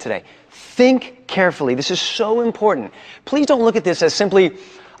idea today. Think carefully. This is so important. Please don't look at this as simply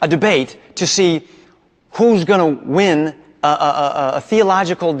a debate to see who's going to win a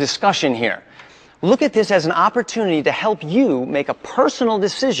theological discussion here. Look at this as an opportunity to help you make a personal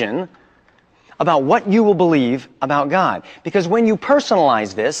decision about what you will believe about God. Because when you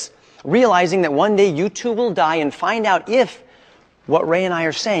personalize this, realizing that one day you too will die and find out if what Ray and I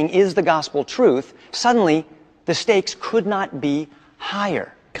are saying is the gospel truth, suddenly the stakes could not be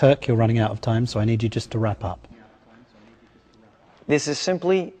higher. Kirk, you're running out of time, so I need you just to wrap up. This is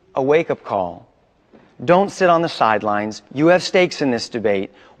simply a wake-up call. Don't sit on the sidelines. You have stakes in this debate.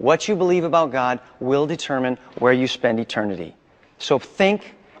 What you believe about God will determine where you spend eternity. So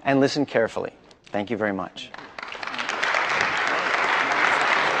think and listen carefully. Thank you very much.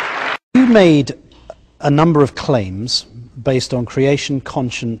 You made a number of claims based on creation,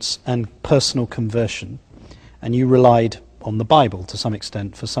 conscience, and personal conversion, and you relied on the Bible to some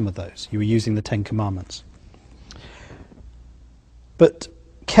extent for some of those. You were using the Ten Commandments. But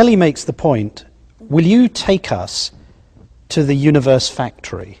Kelly makes the point, will you take us to the universe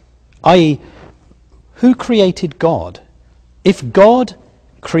factory? I.e., who created God? If God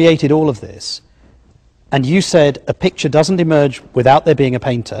created all of this, and you said a picture doesn't emerge without there being a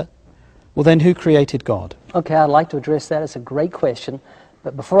painter, well then who created God? Okay, I'd like to address that. It's a great question.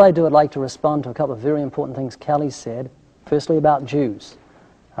 But before I do, I'd like to respond to a couple of very important things Kelly said. Firstly, about Jews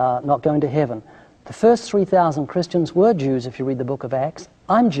not going to heaven. The first 3,000 Christians were Jews, if you read the book of Acts.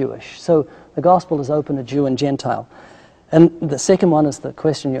 I'm Jewish, so the gospel is open to Jew and Gentile. And the second one is the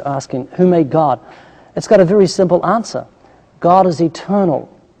question you're asking, who made God? It's got a very simple answer. God is eternal.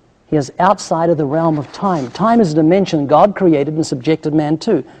 He is outside of the realm of time. Time is a dimension God created and subjected man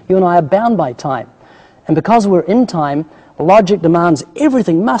to. You and I are bound by time. And because we're in time, logic demands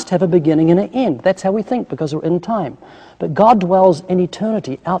everything must have a beginning and an end. That's how we think, because we're in time. But God dwells in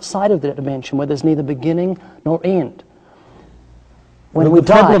eternity outside of that dimension where there's neither beginning nor end. When we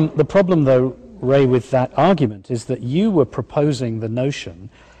die... The problem, though, Ray, with that argument is that you were proposing the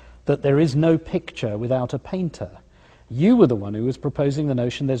notion that there is no picture without a painter. You were the one who was proposing the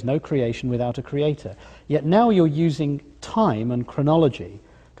notion there's no creation without a creator. Yet now you're using time and chronology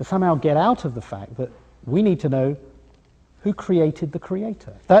to somehow get out of the fact that we need to know who created the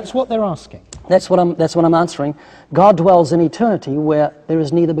creator. That's what they're asking. That's what I'm answering. God dwells in eternity where there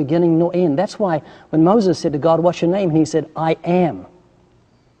is neither beginning nor end. That's why when Moses said to God, what's your name? And he said, I am.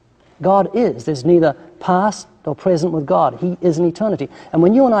 God is. There's neither past nor present with God. He is in eternity. And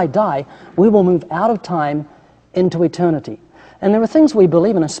when you and I die, we will move out of time into eternity. And there are things we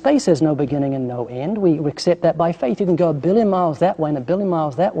believe in. Space has no beginning and no end. We accept that by faith. You can go 1 billion miles that way and 1 billion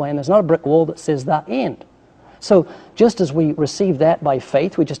miles that way, and there's not a brick wall that says the end. So just as we receive that by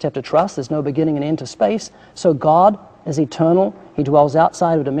faith, we just have to trust there's no beginning and end to space. So God is eternal. He dwells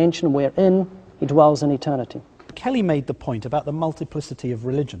outside of a dimension we're in. He dwells in eternity. Kelly made the point about the multiplicity of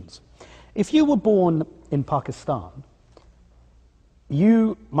religions. If you were born in Pakistan,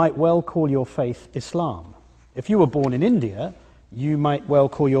 you might well call your faith Islam. If you were born in India, you might well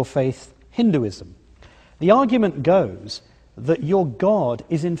call your faith Hinduism. The argument goes that your God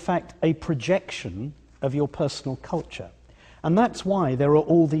is in fact a projection of your personal culture. And that's why there are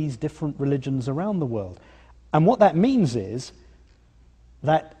all these different religions around the world. And what that means is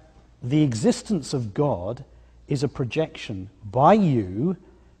that the existence of God is a projection by you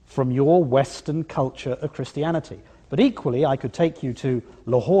from your Western culture of Christianity. But equally, I could take you to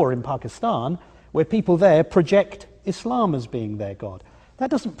Lahore in Pakistan, where people there project Islam as being their God. That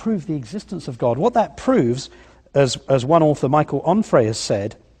doesn't prove the existence of God. What that proves, as one author, Michael Onfray, has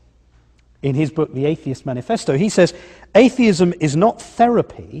said in his book, The Atheist Manifesto, he says, atheism is not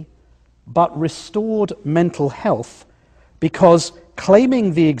therapy, but restored mental health, because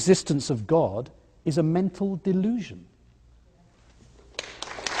claiming the existence of God is a mental delusion.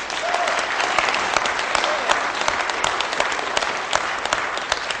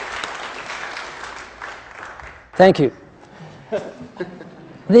 Thank you.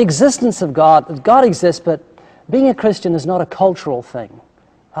 The existence of God, God exists, but being a Christian is not a cultural thing.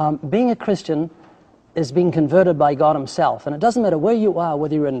 Being a Christian is being converted by God himself. And it doesn't matter where you are,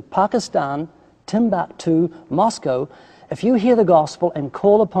 whether you're in Pakistan, Timbuktu, Moscow, if you hear the gospel and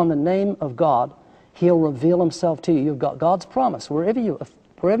call upon the name of God, he'll reveal himself to you. You've got God's promise wherever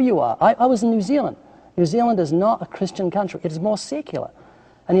you are. I was in New Zealand. New Zealand is not a Christian country. It is more secular.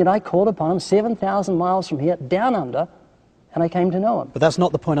 And yet I called upon him 7,000 miles from here, down under, and I came to know him. But that's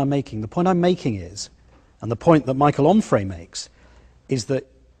not the point I'm making. The point I'm making is, and the point that Michael Onfray makes, is that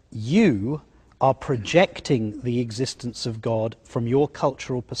you are projecting the existence of God from your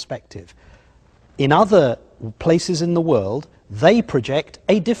cultural perspective. In other places in the world, they project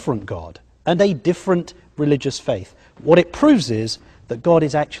a different God and a different religious faith. What it proves is that God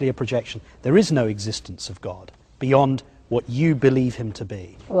is actually a projection. There is no existence of God beyond what you believe him to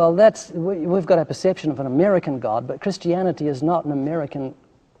be. Well, we've got a perception of an American God, but Christianity is not an American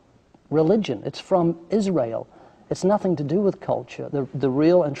religion. It's from Israel. It's nothing to do with culture, the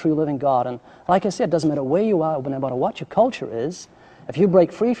real and true living God. And like I said, it doesn't matter where you are, no matter what your culture is. If you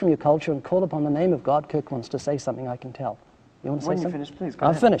break free from your culture and call upon the name of God, Kirk wants to say something, I can tell. You want to say something? When you finish, please, go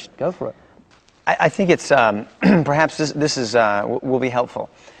I'm ahead. finished. Go for it. I think it's, perhaps this is, will be helpful.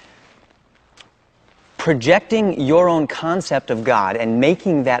 Projecting your own concept of God and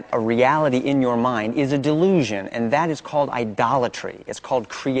making that a reality in your mind is a delusion, and that is called idolatry. It's called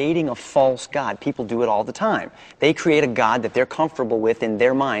creating a false God. People do it all the time. They create a God that they're comfortable with in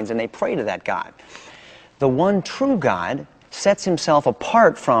their minds, and they pray to that God. The one true God sets himself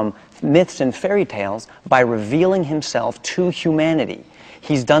apart from myths and fairy tales by revealing himself to humanity.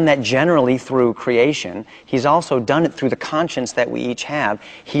 He's done that generally through creation. He's also done it through the conscience that we each have.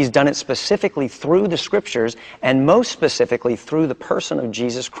 He's done it specifically through the Scriptures, and most specifically through the person of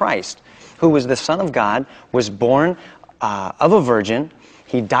Jesus Christ, who was the Son of God, was born of a virgin.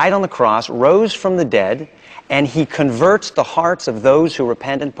 He died on the cross, rose from the dead, and he converts the hearts of those who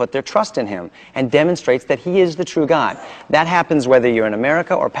repent and put their trust in him, and demonstrates that he is the true God. That happens whether you're in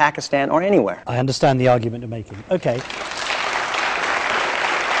America or Pakistan or anywhere. I understand the argument you're making. Okay.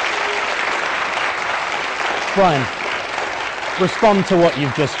 Brian, respond to what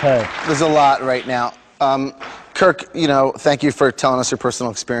you've just heard. There's a lot right now. Kirk, thank you for telling us your personal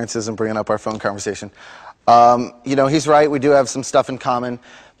experiences and bringing up our phone conversation. He's right, we do have some stuff in common.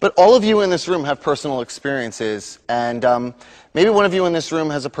 But all of you in this room have personal experiences, and maybe one of you in this room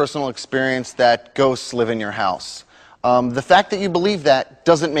has a personal experience that ghosts live in your house. The fact that you believe that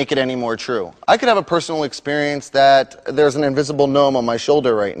doesn't make it any more true. I could have a personal experience that there's an invisible gnome on my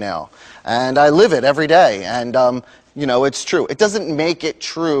shoulder right now, and I live it every day, and it's true. It doesn't make it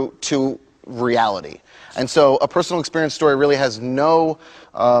true to reality. And so a personal experience story really has no,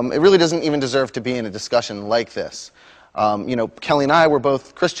 it really doesn't even deserve to be in a discussion like this. Kelly and I were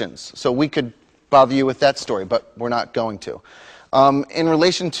both Christians, so we could bother you with that story, but we're not going to. In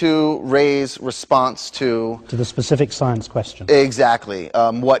relation to Ray's response to the specific science question. Exactly.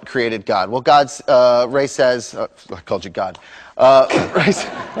 What created God? Well, Ray says, I called you God.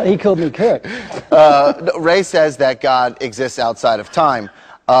 He called me Kirk. Ray says that God exists outside of time.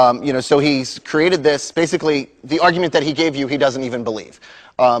 So he's created this, basically, the argument that he gave you, he doesn't even believe.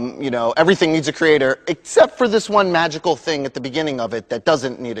 Everything needs a creator, except for this one magical thing at the beginning of it that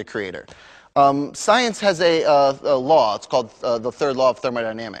doesn't need a creator. Science has a law, it's called the third law of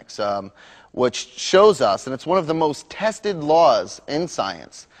thermodynamics, which shows us, and it's one of the most tested laws in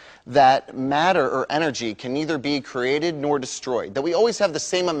science, that matter or energy can neither be created nor destroyed, that we always have the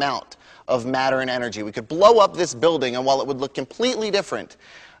same amount of matter and energy. We could blow up this building, and while it would look completely different,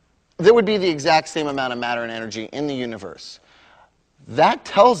 there would be the exact same amount of matter and energy in the universe. That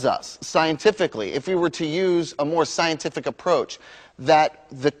tells us scientifically, if we were to use a more scientific approach, that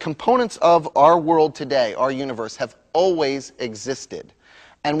the components of our world today, our universe, have always existed.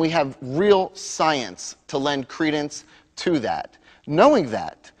 And we have real science to lend credence to that. Knowing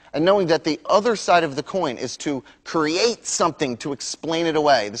that, and knowing that the other side of the coin is to create something to explain it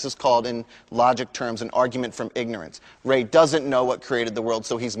away. This is called, in logic terms, an argument from ignorance. Ray doesn't know what created the world,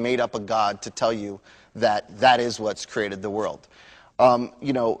 so he's made up a God to tell you that that is what's created the world.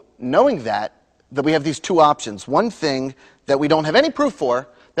 You know, knowing that we have these two options. One thing that we don't have any proof for,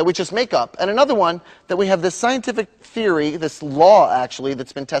 that we just make up, and another one that we have this scientific theory, this law actually,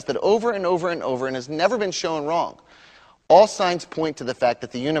 that's been tested over and over and over and has never been shown wrong. All signs point to the fact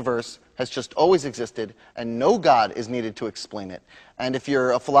that the universe has just always existed and no God is needed to explain it. And if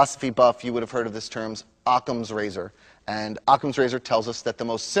you're a philosophy buff, you would have heard of this term, Occam's razor. And Occam's razor tells us that the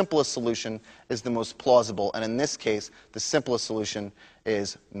most simplest solution is the most plausible. And in this case, the simplest solution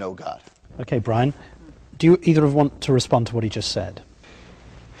is no God. Okay, Brian, do you either of want to respond to what he just said?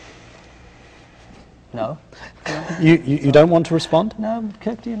 No. You don't want to respond? No,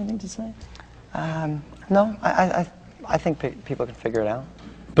 Kirk, do you have anything to say? No, I think people can figure it out.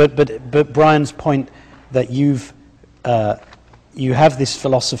 But Brian's point that you have this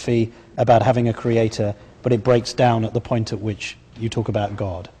philosophy about having a creator, but it breaks down at the point at which you talk about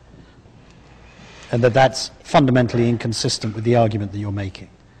God, and that's fundamentally inconsistent with the argument that you're making.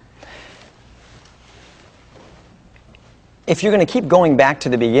 If you're going to keep going back to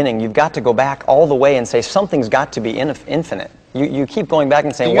the beginning, you've got to go back all the way and say something's got to be infinite. You keep going back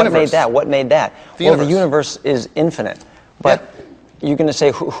and saying, what made that? What made that? Well, the universe is infinite. But you're going to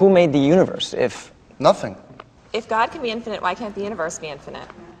say, who made the universe? If nothing. If God can be infinite, why can't the universe be infinite?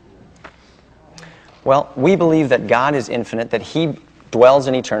 Well, we believe that God is infinite, that He dwells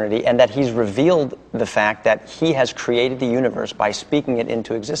in eternity, and that He's revealed the fact that He has created the universe by speaking it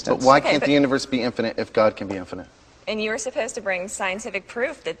into existence. But why can't the universe be infinite if God can be infinite? And you were supposed to bring scientific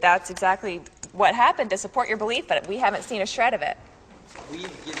proof that that's exactly what happened to support your belief, but we haven't seen a shred of it.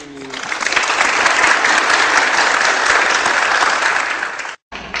 We've given you...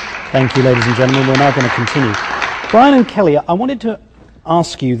 Thank you, ladies and gentlemen. We're now going to continue. Brian and Kelly, I wanted to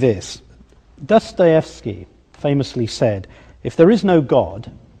ask you this. Dostoevsky famously said, if there is no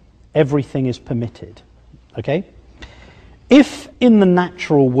God, everything is permitted. Okay? If in the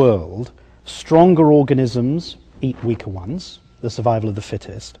natural world stronger organisms eat weaker ones, the survival of the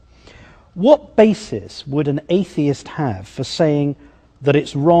fittest, what basis would an atheist have for saying that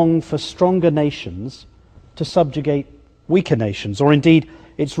it's wrong for stronger nations to subjugate weaker nations, or indeed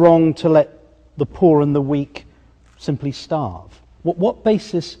it's wrong to let the poor and the weak simply starve? What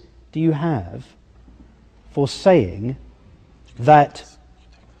basis do you have for saying that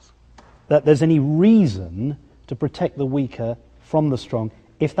there's any reason to protect the weaker from the strong,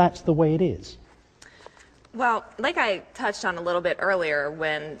 if that's the way it is? Well, like I touched on a little bit earlier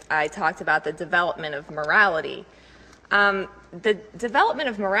when I talked about the development of morality, the development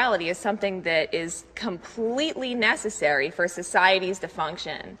of morality is something that is completely necessary for societies to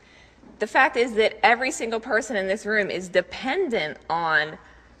function. The fact is that every single person in this room is dependent on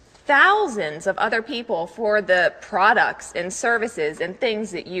thousands of other people for the products and services and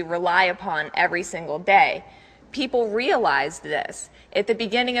things that you rely upon every single day. People realized this. At the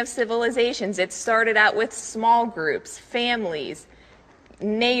beginning of civilizations, it started out with small groups, families,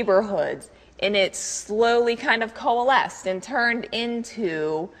 neighborhoods, and it slowly kind of coalesced and turned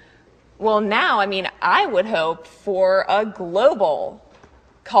into, well, now, I mean, I would hope for a global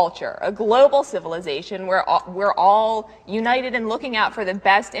culture, a global civilization where we're all united in looking out for the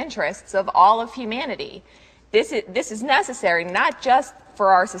best interests of all of humanity. This is necessary not just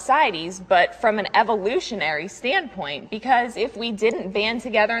for our societies, but from an evolutionary standpoint, because if we didn't band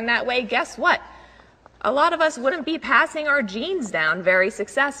together in that way, guess what? A lot of us wouldn't be passing our genes down very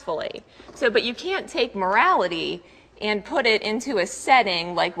successfully. So, but you can't take morality and put it into a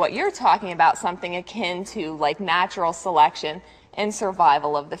setting like what you're talking about, something akin to like natural selection and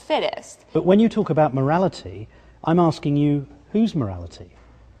survival of the fittest. But when you talk about morality, I'm asking you, whose morality?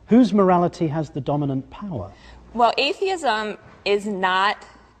 Whose morality has the dominant power? Well, atheism is not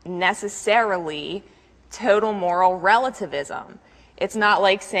necessarily total moral relativism. It's not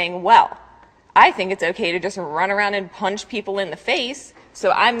like saying, well, I think it's okay to just run around and punch people in the face,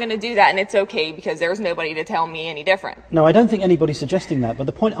 so I'm going to do that, and it's okay because there's nobody to tell me any different. No, I don't think anybody's suggesting that, but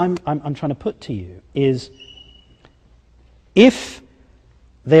the point I'm trying to put to you is, if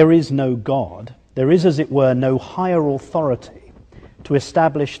there is no God, there is, as it were, no higher authority to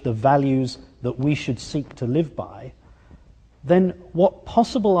establish the values that we should seek to live by, then what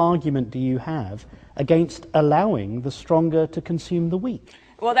possible argument do you have against allowing the stronger to consume the weak?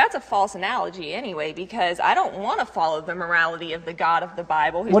 Well, that's a false analogy anyway, because I don't want to follow the morality of the God of the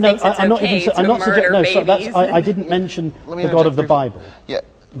Bible who thinks it's okay to murder babies. I didn't mention the God of the Bible. Yeah.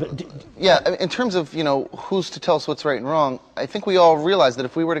 Yeah, in terms of, who's to tell us what's right and wrong, I think we all realize that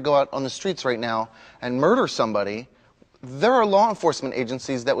if we were to go out on the streets right now and murder somebody, there are law enforcement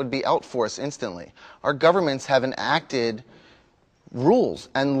agencies that would be out for us instantly. Our governments have enacted rules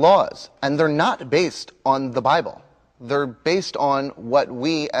and laws, and they're not based on the Bible. They're based on what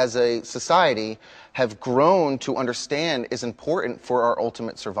we as a society have grown to understand is important for our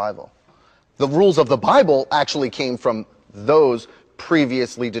ultimate survival. The rules of the Bible actually came from those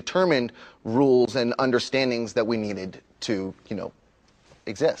previously determined rules and understandings that we needed to,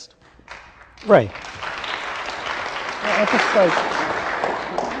 exist. Ray.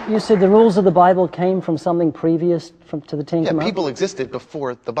 You said the rules of the Bible came from something previous to the Ten Commandments? People existed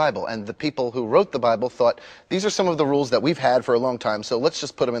before the Bible, and the people who wrote the Bible thought, these are some of the rules that we've had for a long time, so let's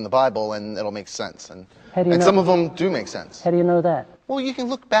just put them in the Bible and it'll make sense. And some of them do make sense. How do you know that? Well, you can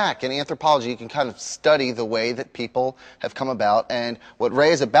look back in anthropology, you can kind of study the way that people have come about, and what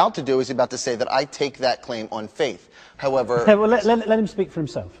Ray is about to do is about to say that I take that claim on faith. However... Okay, well, let him speak for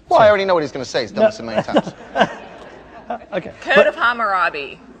himself. Well, I already know what he's going to say. He's done this so many times. Okay. Code of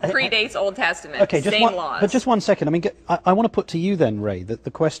Hammurabi predates Old Testament. Okay, same laws. But just one second. I mean, I want to put to you then, Ray,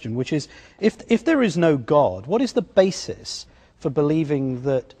 the question, which is, if there is no God, what is the basis for believing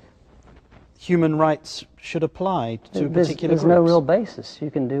that human rights should apply to particular groups? There's no real basis. You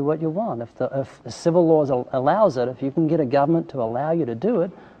can do what you want. If the civil laws allows it, if you can get a government to allow you to do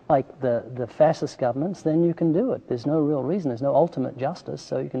it, like the fascist governments, then you can do it. There's no real reason. There's no ultimate justice,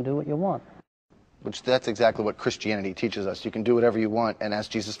 so you can do what you want. Which that's exactly what Christianity teaches us. You can do whatever you want and ask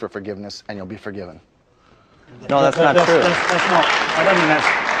Jesus for forgiveness, and you'll be forgiven. No, that's not true. That's not. I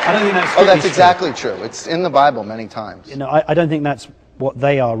don't think that's. Oh, that's exactly true. It's in the Bible many times. I don't think that's what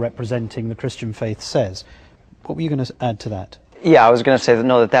they are representing. The Christian faith says. What were you going to add to that? Yeah, I was going to say that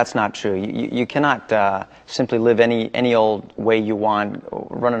no, that's not true. You cannot simply live any old way you want,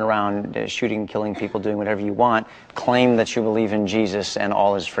 running around shooting, killing people, doing whatever you want, claim that you believe in Jesus and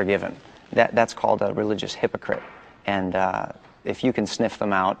all is forgiven. That's called a religious hypocrite. And if you can sniff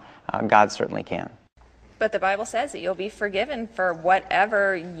them out, God certainly can. But the Bible says that you'll be forgiven for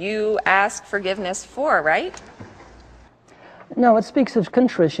whatever you ask forgiveness for, right? No, it speaks of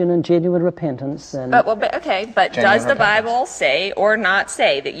contrition and genuine repentance. And but does the Bible say or not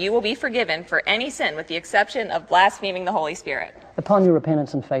say that you will be forgiven for any sin with the exception of blaspheming the Holy Spirit? Upon your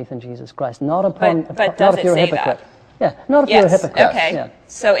repentance and faith in Jesus Christ, not upon. But does it say that? Yeah, not if you're a hypocrite. Okay, yeah.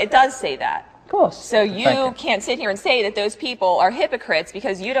 So it does say that. Of course. So you can't sit here and say that those people are hypocrites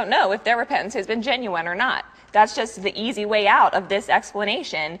because you don't know if their repentance has been genuine or not. That's just the easy way out of this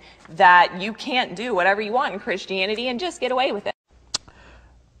explanation that you can't do whatever you want in Christianity and just get away with it.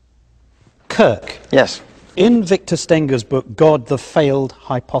 Kirk. Yes. In Victor Stenger's book, God, the Failed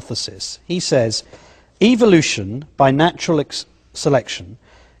Hypothesis, he says, evolution by natural selection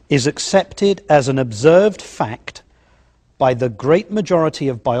is accepted as an observed fact by the great majority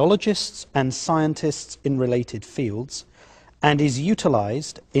of biologists and scientists in related fields, and is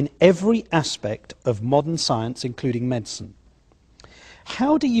utilized in every aspect of modern science, including medicine.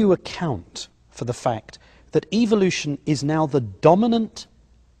 How do you account for the fact that evolution is now the dominant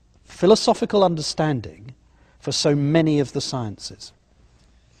philosophical understanding for so many of the sciences?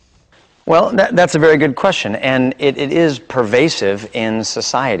 Well, that's a very good question, and it is pervasive in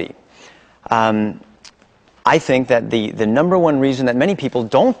society. I think that the number one reason that many people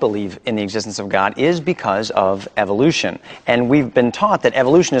don't believe in the existence of God is because of evolution. And we've been taught that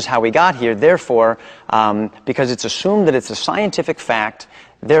evolution is how we got here, therefore, because it's assumed that it's a scientific fact,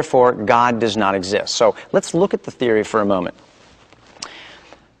 therefore God does not exist. So let's look at the theory for a moment.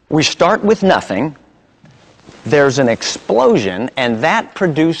 We start with nothing, there's an explosion, and that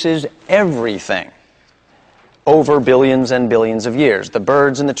produces everything over billions and billions of years. The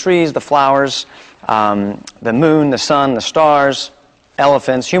birds and the trees, the flowers, the moon, the sun, the stars,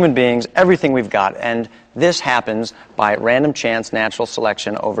 elephants, human beings, everything we've got. And this happens by random chance natural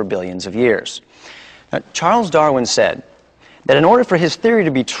selection over billions of years. Now, Charles Darwin said that in order for his theory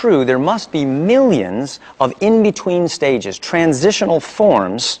to be true, there must be millions of in-between stages, transitional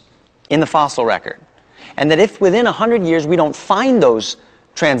forms in the fossil record. And that if within 100 years we don't find those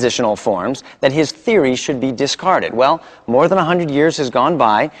transitional forms, that his theory should be discarded. Well, more than 100 years has gone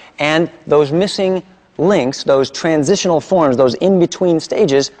by, and those missing links, those transitional forms, those in-between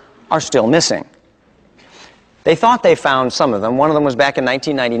stages, are still missing. They thought they found some of them. One of them was back in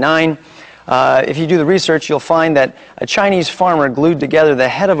 1999. If you do the research, you'll find that a Chinese farmer glued together the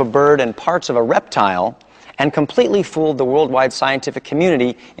head of a bird and parts of a reptile and completely fooled the worldwide scientific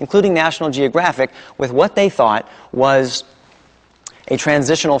community, including National Geographic, with what they thought was a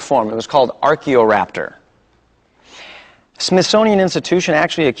transitional form. It was called Archaeoraptor. Smithsonian Institution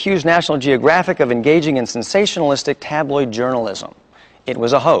actually accused National Geographic of engaging in sensationalistic tabloid journalism. It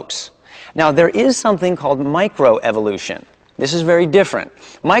was a hoax. Now, there is something called microevolution. This is very different.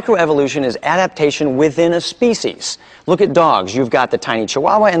 Microevolution is adaptation within a species. Look at dogs. You've got the tiny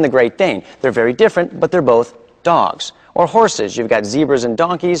Chihuahua and the Great Dane. They're very different, but they're both dogs. Or horses. You've got zebras and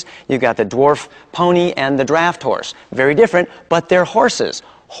donkeys. You've got the dwarf pony and the draft horse. Very different, but they're horses.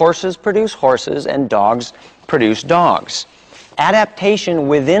 Horses produce horses and dogs produce dogs. Adaptation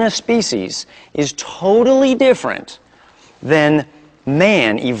within a species is totally different than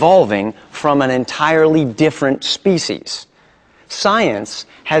man evolving from an entirely different species. Science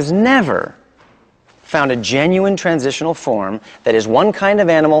has never found a genuine transitional form that is one kind of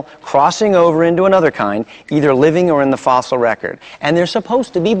animal crossing over into another kind, either living or in the fossil record. And there's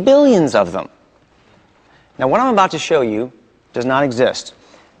supposed to be billions of them. Now, what I'm about to show you does not exist.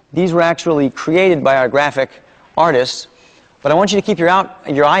 These were actually created by our graphic artists, but I want you to keep your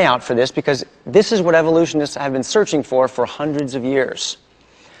eye out for this, because this is what evolutionists have been searching for hundreds of years.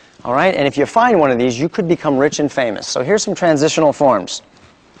 All right? And if you find one of these, you could become rich and famous. So here's some transitional forms.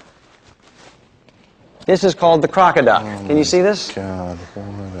 This is called the crocodile. Can you see this? God,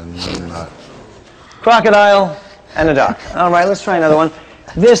 Crocodile and a duck. All right, let's try another one.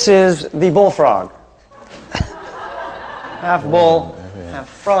 This is the bullfrog. Half bull, half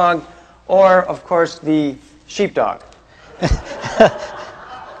frog. Or, of course, the sheepdog.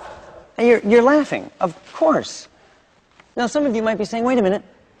 You're laughing, of course. Now, some of you might be saying, wait a minute,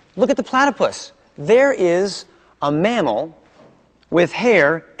 look at the platypus. There is a mammal with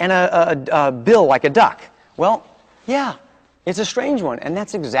hair and a bill like a duck. Well, yeah, it's a strange one, and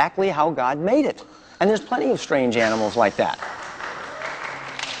that's exactly how God made it. And there's plenty of strange animals like that.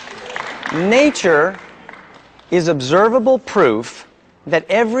 Nature is observable proof that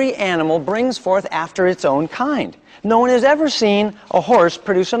every animal brings forth after its own kind. No one has ever seen a horse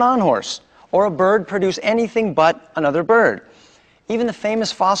produce a non-horse, or a bird produce anything but another bird. Even the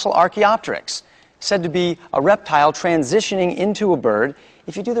famous fossil Archaeopteryx, said to be a reptile transitioning into a bird,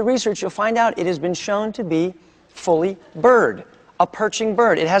 if you do the research, you'll find out it has been shown to be fully bird, a perching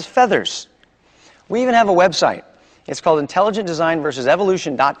bird. It has feathers. We even have a website. It's called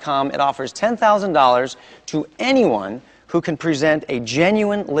IntelligentDesignVersusEvolution.com. It offers $10,000 to anyone who can present a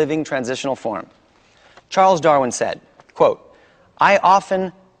genuine living transitional form. Charles Darwin said, quote,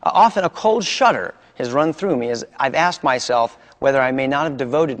 often a cold shudder has run through me as I've asked myself whether I may not have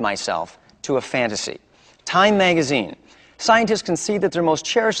devoted myself to a fantasy. Time magazine. Scientists concede that their most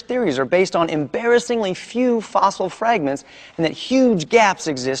cherished theories are based on embarrassingly few fossil fragments and that huge gaps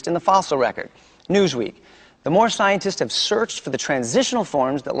exist in the fossil record. Newsweek. The more scientists have searched for the transitional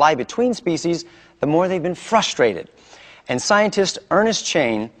forms that lie between species, the more they've been frustrated. And scientist Ernest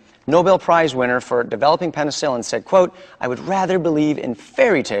Chain, Nobel Prize winner for developing penicillin, said, quote, I would rather believe in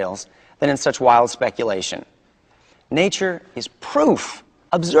fairy tales than in such wild speculation. Nature is proof,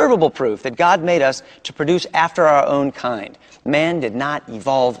 observable proof, that God made us to produce after our own kind. Man did not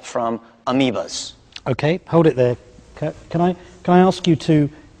evolve from amoebas. Okay, hold it there. Can I ask you to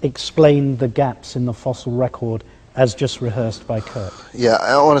explain the gaps in the fossil record as just rehearsed by Kirk? Yeah,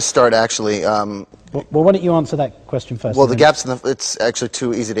 I want to start actually. Well, why don't you answer that question first? Well, the gaps, it's actually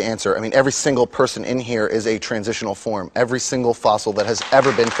too easy to answer. I mean, every single person in here is a transitional form. Every single fossil that has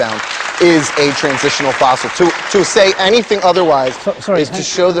ever been found is a transitional fossil. To say anything otherwise is to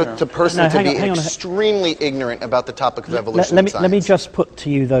show the person to be extremely ignorant about the topic of evolution and science. Let me just put to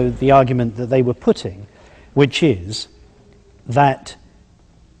you, though, the argument that they were putting, which is that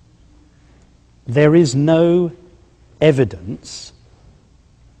there is no evidence.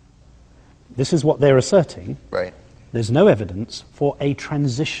 This is what they're asserting. Right. There's no evidence for a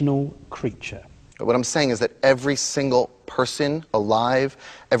transitional creature. What I'm saying is that every single person alive,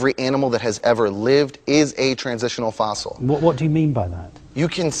 every animal that has ever lived is a transitional fossil. What do you mean by that? You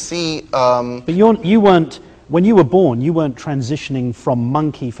can see... But you weren't, when you were born, you weren't transitioning from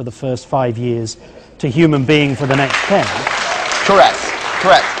monkey for the first 5 years to human being for the next 10. Correct.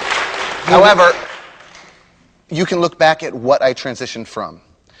 However, you can look back at what I transitioned from.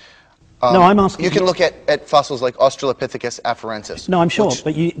 No, I'm asking... You can look at fossils like Australopithecus afarensis. No, I'm sure,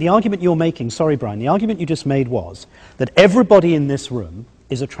 but the argument you're making, sorry, Brian, the argument you just made was that everybody in this room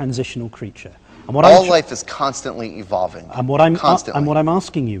is a transitional creature. And what all life is constantly evolving. And what I'm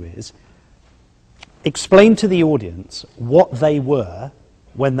asking you is, explain to the audience what they were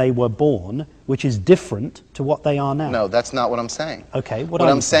when they were born, which is different to what they are now. No, that's not what I'm saying. Okay, what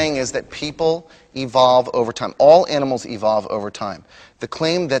I'm saying is that people evolve over time. All animals evolve over time. The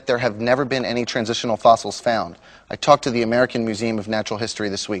claim that there have never been any transitional fossils found. I talked to the American Museum of Natural History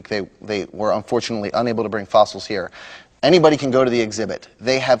this week. They were unfortunately unable to bring fossils here. Anybody can go to the exhibit.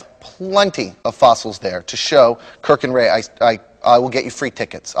 They have plenty of fossils there to show. Kirk and Ray, I will get you free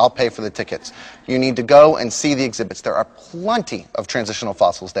tickets. I'll pay for the tickets. You need to go and see the exhibits. There are plenty of transitional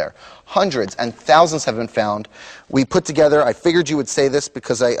fossils there. Hundreds and thousands have been found. We put together, I figured you would say this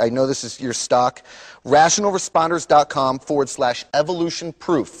because I know this is your stock, rationalresponders.com/evolution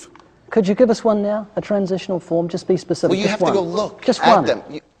proof. Could you give us one now, a transitional form? Just be specific. Well, you just have one. to go look just at one. them.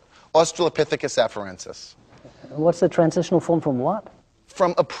 Australopithecus afarensis. What's the transitional form from what?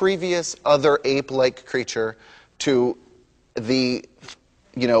 From a previous other ape-like creature to the,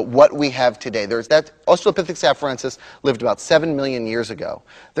 what we have today. There's that Australopithecus afarensis lived about 7 million years ago.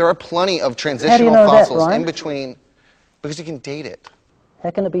 There are plenty of transitional fossils in between, because you can date it.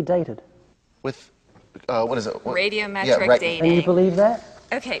 How can it be dated? With, what is it? Radiometric dating. And you believe that?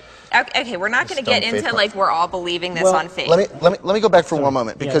 Okay, we're not going to get into like we're all believing this on faith. Let me go back for one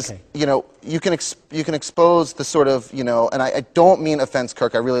moment because you can expose the sort of and I don't mean offense,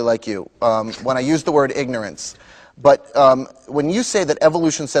 Kirk. I really like you when I use the word ignorance, but when you say that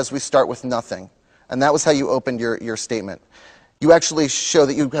evolution says we start with nothing, and that was how you opened your statement, you actually show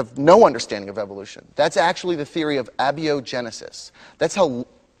that you have no understanding of evolution. That's actually the theory of abiogenesis. That's how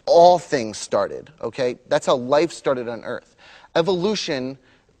all things started. Okay, that's how life started on Earth. Evolution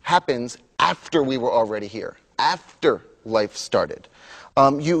happens after we were already here, after life started.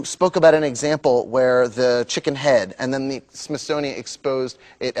 You spoke about an example where the chicken head and then the Smithsonian exposed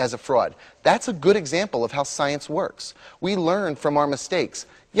it as a fraud. That's a good example of how science works. We learn from our mistakes.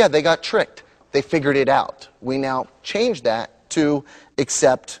 Yeah, they got tricked. They figured it out. We now change that to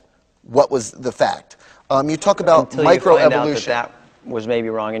accept what was the fact. You talk about Until microevolution. You find out that was maybe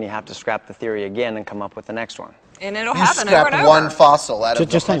wrong and you have to scrap the theory again and come up with the next one. And it'll happen over and over. one fossil out of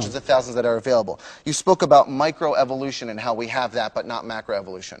the Just hundreds of thousands that are available. You spoke about microevolution and how we have that but not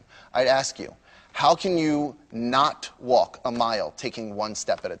macroevolution. I'd ask you, how can you not walk a mile taking one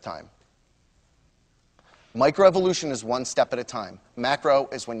step at a time? Microevolution is one step at a time. Macro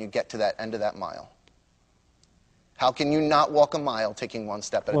is when you get to that end of that mile. How can you not walk a mile taking one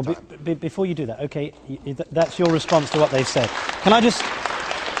step at a time? Before you do that, okay, that's your response to what they've said. Can I just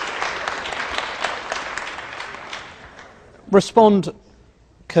respond,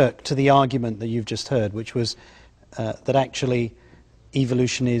 Kirk, to the argument that you've just heard, which was that actually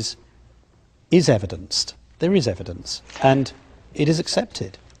evolution is evidenced. There is evidence, and it is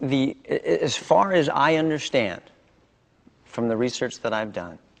accepted. As far as I understand, from the research that I've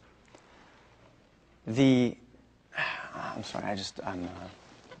done, I'm sorry, ask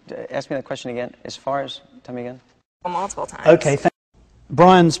me that question again. As far as, tell me again. Multiple times. Okay,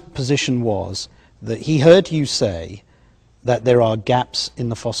 Brian's position was that he heard you say that there are gaps in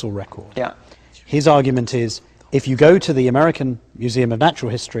the fossil record. Yeah. His argument is, if you go to the American Museum of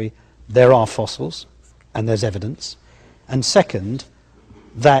Natural History, there are fossils, and there's evidence. And second,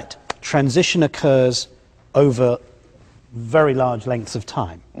 that transition occurs over very large lengths of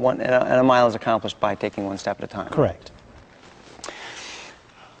time. And a mile is accomplished by taking one step at a time. Correct.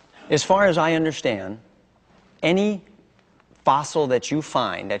 As far as I understand, any fossil that you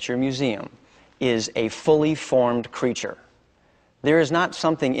find at your museum is a fully formed creature. There is not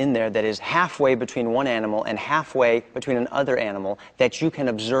something in there that is halfway between one animal and halfway between another animal that you can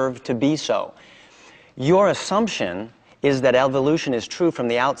observe to be so. Your assumption is that evolution is true from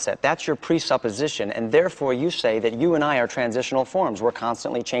the outset. That's your presupposition, and therefore you say that you and I are transitional forms. We're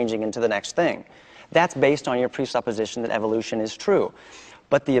constantly changing into the next thing. That's based on your presupposition that evolution is true.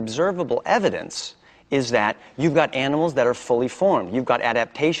 But the observable evidence is that you've got animals that are fully formed. You've got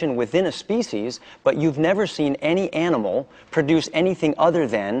adaptation within a species, but you've never seen any animal produce anything other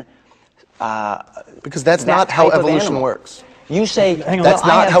than because that's not how evolution works. You say, that's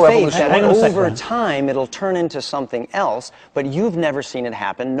not how evolution works. Over time it'll turn into something else, but you've never seen it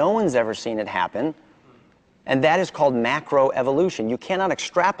happen. No one's ever seen it happen. And that is called macroevolution. You cannot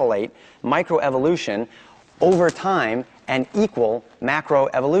extrapolate microevolution over time and equal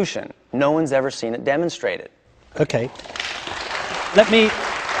macroevolution. No one's ever seen it demonstrated. Okay. Let me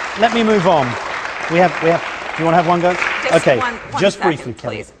move on. Do you want to have one go? Just Okay, one just second, briefly,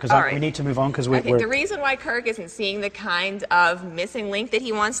 Kelly, please. because All right. we need to move on because Okay, we're... the reason why Kirk isn't seeing the kind of missing link that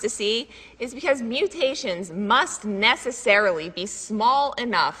he wants to see is because mutations must necessarily be small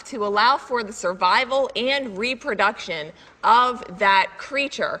enough to allow for the survival and reproduction of that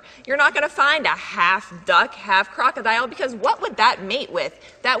creature. You're not going to find a half duck, half crocodile, because what would that mate with?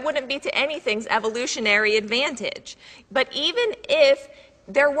 That wouldn't be to anything's evolutionary advantage. But even if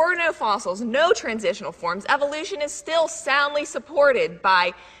there were no fossils, no transitional forms, evolution is still soundly supported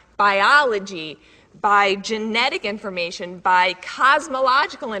by biology, by genetic information, by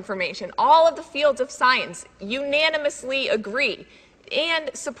cosmological information. All of the fields of science unanimously agree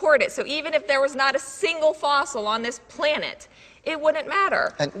and support it. So even if there was not a single fossil on this planet, it wouldn't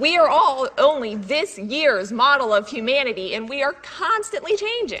matter. We are all only this year's model of humanity, and we are constantly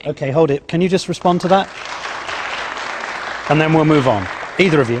changing. Okay, hold it. Can you just respond to that? And then we'll move on.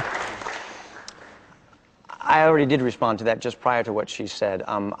 Either of you. I already did respond to that just prior to what she said.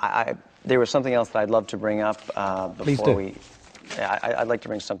 There was something else that I'd love to bring up before Please do. we... Yeah, I'd like to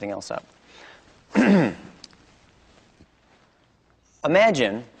bring something else up.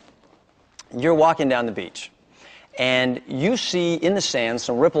 Imagine you're walking down the beach and you see in the sand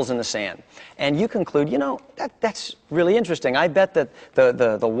some ripples in the sand, and you conclude, you know, that's really interesting. I bet that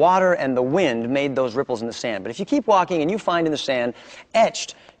the water and the wind made those ripples in the sand. But if you keep walking and you find in the sand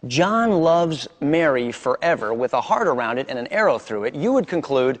etched, "John loves Mary forever," with a heart around it and an arrow through it, you would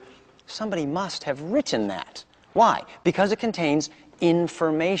conclude somebody must have written that. Why? Because it contains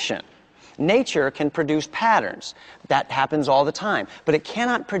information. Nature can produce patterns. That happens all the time. But it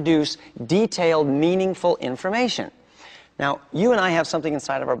cannot produce detailed, meaningful information. Now, you and I have something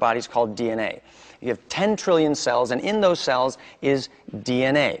inside of our bodies called DNA. You have 10 trillion cells, and in those cells is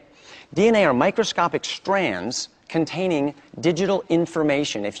DNA. DNA are microscopic strands containing digital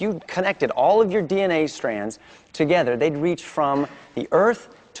information. If you connected all of your DNA strands together, they'd reach from the Earth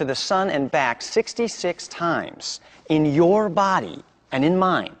to the sun and back 66 times in your body and in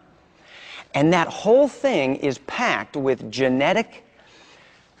mine. And that whole thing is packed with genetic,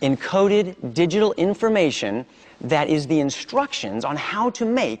 encoded digital information that is the instructions on how to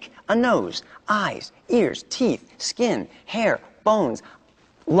make a nose, eyes, ears, teeth, skin, hair, bones,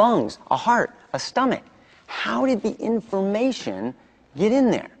 lungs, a heart, a stomach. How did the information get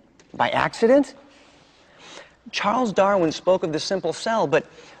in there? By accident? Charles Darwin spoke of the simple cell, but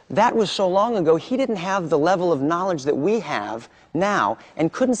that was so long ago, he didn't have the level of knowledge that we have now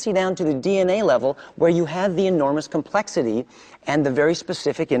and couldn't see down to the DNA level where you have the enormous complexity and the very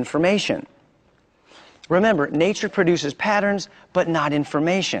specific information. Remember, nature produces patterns, but not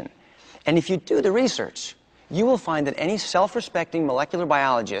information. And if you do the research, you will find that any self-respecting molecular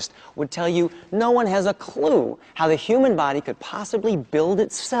biologist would tell you no one has a clue how the human body could possibly build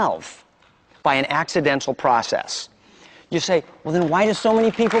itself by an accidental process. You say, well, then why do so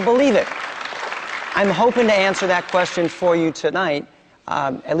many people believe it? I'm hoping to answer that question for you tonight,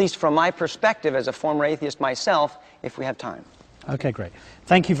 at least from my perspective as a former atheist myself, if we have time. Okay, great.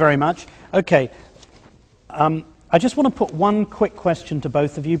 Thank you very much. Okay, I just want to put one quick question to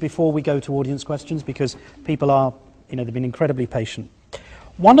both of you before we go to audience questions, because people are, they've been incredibly patient.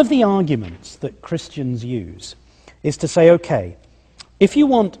 One of the arguments that Christians use is to say, okay, if you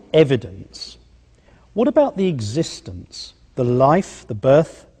want evidence, what about the existence, the life, the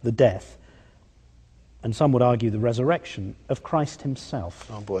birth, the death, and some would argue the resurrection of Christ himself?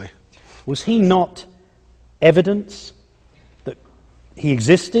 Oh boy. Was he not evidence that he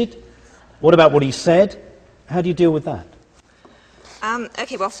existed? What about what he said? How do you deal with that?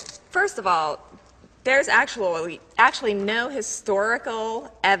 Okay, well, first of all, there's actually no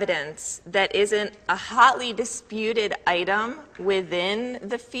historical evidence that isn't a hotly disputed item within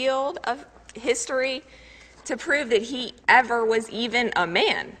the field of history to prove that he ever was even a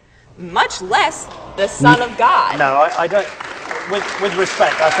man, much less the Son of God. No, I don't. With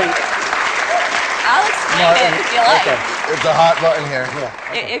respect, I think. I'll explain it if you like. Okay. It's a hot button here.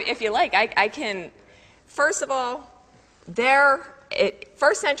 Yeah. If you like, I can. First of all,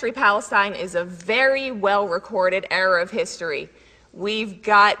 first century Palestine is a very well recorded era of history. We've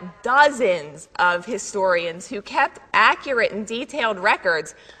got dozens of historians who kept accurate and detailed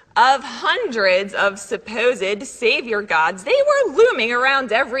records of hundreds of supposed savior gods. They were looming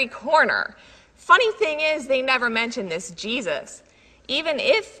around every corner. Funny thing is, they never mentioned this Jesus. Even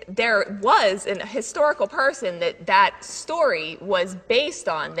if there was a historical person that story was based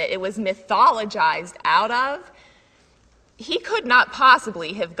on, that it was mythologized out of, he could not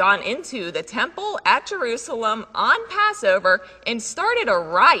possibly have gone into the temple at Jerusalem on Passover and started a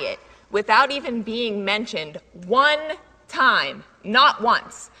riot without even being mentioned one time, not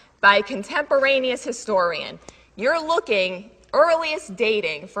once, by a contemporaneous historian. You're looking, earliest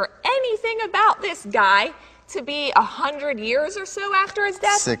dating, for anything about this guy to be 100 years or so after his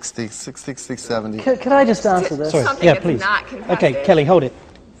death? 60, 70. Could I just answer this? Sorry. Something Yeah, that's please. not contested. Okay, Kelly, hold it.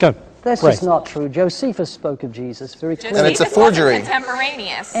 Go. That's Ray. just not true. Josephus spoke of Jesus very clearly. And it's a Josephus wasn't forgery.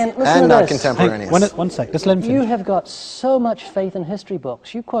 contemporaneous. And listen And to not this. contemporaneous. One sec. Let's let him You finish. have got so much faith in history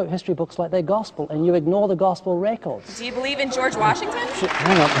books. You quote history books like they're gospel, and you ignore the gospel records. Do you believe in George Washington?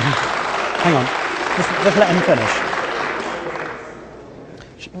 Hang on. Hang on. Just let him finish.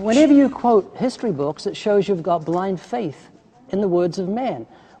 Whenever you quote history books, it shows you've got blind faith in the words of man.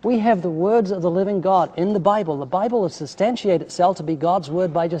 We have the words of the living God in the Bible. The Bible has substantiated itself to be God's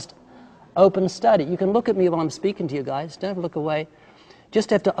word by just open study. You can look at me while I'm speaking to you guys. Don't look away. Just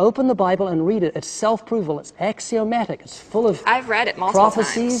have to open the Bible and read it. It's self-proval. It's axiomatic. It's full of I've read it multiple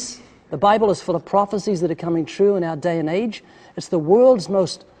prophecies. times. The Bible is full of prophecies that are coming true in our day and age. It's the world's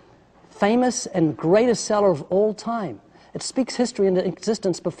most famous and greatest seller of all time. It speaks history into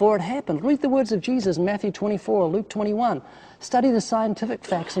existence before it happened. Read the words of Jesus in Matthew 24, Luke 21. Study the scientific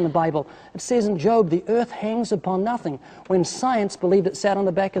facts in the Bible. It says in Job, the earth hangs upon nothing, when science believed it sat on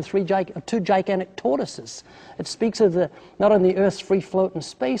the back of two gigantic tortoises. It speaks of not only the earth's free float in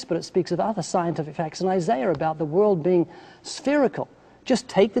space, but it speaks of other scientific facts in Isaiah about the world being spherical. Just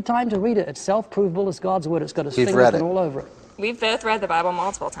take the time to read it. It's self-provable as God's word. It's got his fingerprint all over it. We've both read the Bible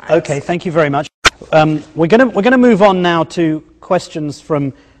multiple times. Okay, thank you very much. We're going to move on now to questions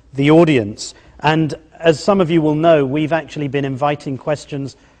from the audience. And as some of you will know, we've actually been inviting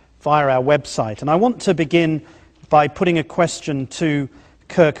questions via our website. And I want to begin by putting a question to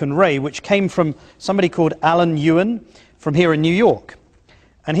Kirk and Ray, which came from somebody called Alan Ewan from here in New York.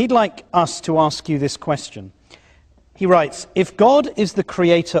 And he'd like us to ask you this question. He writes, if God is the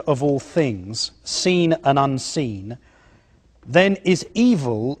creator of all things, seen and unseen, then is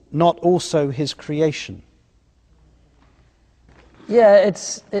evil not also his creation? Yeah,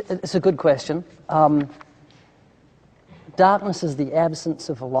 it's a good question. Darkness is the absence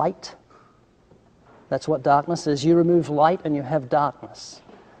of light. That's what darkness is. You remove light and you have darkness.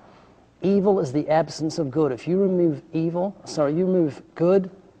 Evil is the absence of good. If you remove you remove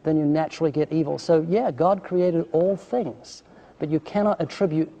good, then you naturally get evil. So yeah, God created all things, but you cannot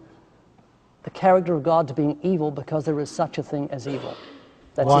attribute the character of God to being evil because there is such a thing as evil.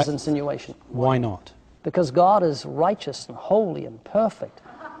 That's his insinuation. Why not? Because God is righteous and holy and perfect.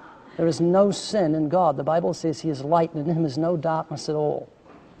 There is no sin in God. The Bible says he is light and in him is no darkness at all.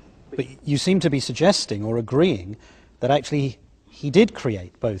 But you seem to be suggesting or agreeing that actually he did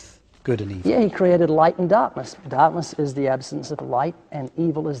create both good and evil. Yeah, he created light and darkness. Darkness is the absence of light, and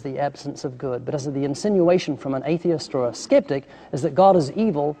evil is the absence of good. But as the insinuation from an atheist or a skeptic is that God is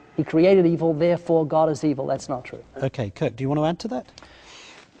evil, he created evil, therefore God is evil. That's not true. Okay, Kirk, do you want to add to that?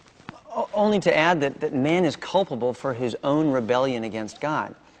 Only to add that man is culpable for his own rebellion against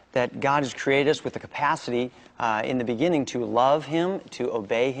God. That God has created us with the capacity in the beginning to love him, to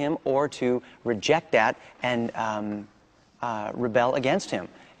obey him, or to reject that and rebel against him.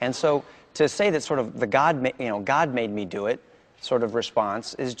 And so to say that sort of the God made me do it sort of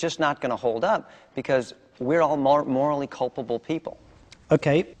response is just not going to hold up because we're all morally culpable people.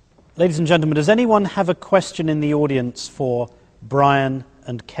 Okay. Ladies and gentlemen, does anyone have a question in the audience for Brian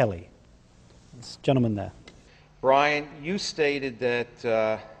and Kelly? This gentleman there. Brian, you stated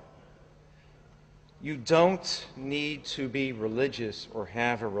that you don't need to be religious or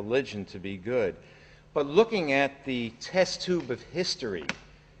have a religion to be good. But looking at the test tube of history,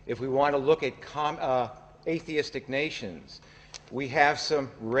 if we want to look at atheistic nations, we have some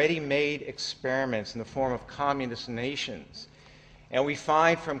ready-made experiments in the form of communist nations. And we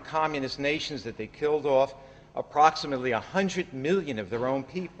find from communist nations that they killed off approximately 100 million of their own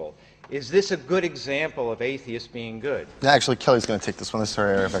people. Is this a good example of atheists being good? Actually, Kelly's going to take this one. This is her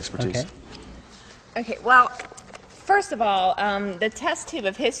area of expertise. Okay, well, first of all, the test tube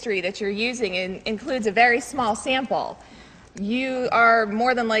of history that you're using includes a very small sample. You are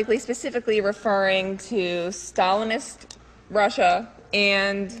more than likely specifically referring to Stalinist Russia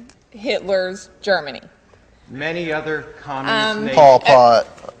and Hitler's Germany. Many other communist nations. Pol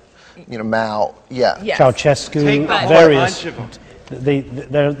Pot, Mao, yeah. Yes. Ceausescu, Take various. a bunch of them.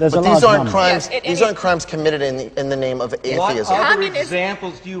 There's a But these large aren't number. crimes. These aren't crimes committed in the name of atheism. What other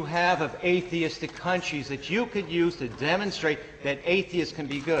examples do you have of atheistic countries that you could use to demonstrate that atheists can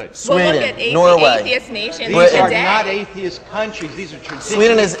be good? Sweden, well, look at Norway. atheist nations These are today. not atheist countries. These are traditional.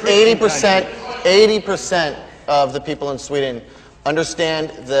 Sweden is Christian 80%. countries. 80% of the people in Sweden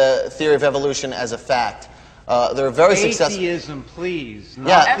understand the theory of evolution as a fact. They're very successful. Atheism, please,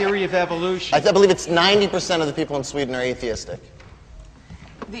 not theory of evolution. I believe it's 90% of the people in Sweden are atheistic.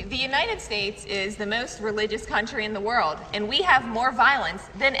 The United States is the most religious country in the world, and we have more violence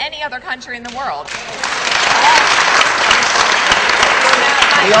than any other country in the world.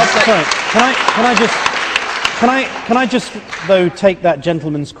 Sorry, can I just though take that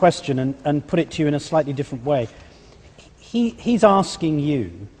gentleman's question and put it to you in a slightly different way? He's asking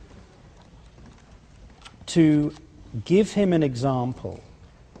you to give him an example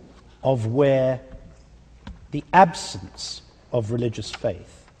of where the absence of religious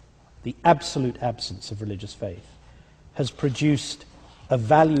faith, the absolute absence of religious faith, has produced a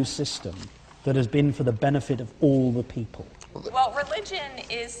value system that has been for the benefit of all the people. Well, religion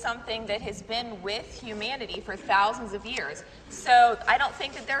is something that has been with humanity for thousands of years. So I don't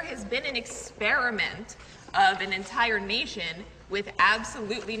think that there has been an experiment of an entire nation with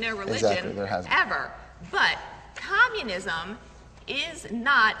absolutely no religion ever. But communism is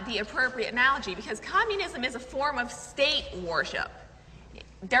not the appropriate analogy, because communism is a form of state worship.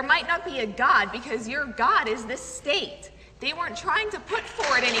 There might not be a God because your God is the state. They weren't trying to put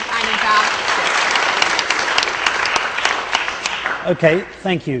forward any kind of value system. Okay,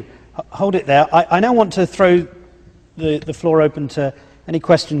 thank you. Hold it there. I now want to throw the floor open to any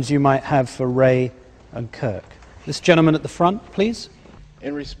questions you might have for Ray and Kirk. This gentleman at the front, please.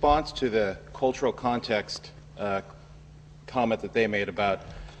 In response to the cultural context comment that they made about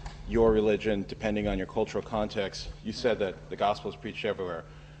your religion depending on your cultural context, you said that the gospel is preached everywhere.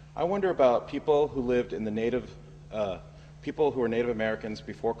 I wonder about people who lived in the people who were Native Americans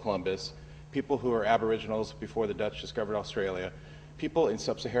before Columbus, people who were Aboriginals before the Dutch discovered Australia, people in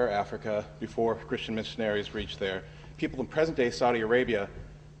sub-Saharan Africa before Christian missionaries reached there, people in present-day Saudi Arabia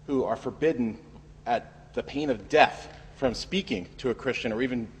who are forbidden at the pain of death from speaking to a Christian or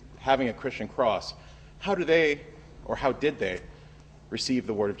even having a Christian cross. How do they, or how did they, receive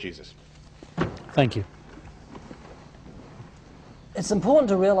the word of Jesus? Thank you. It's important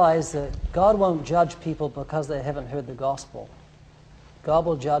to realize that God won't judge people because they haven't heard the gospel. God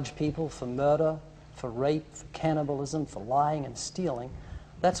will judge people for murder, for rape, for cannibalism, for lying and stealing.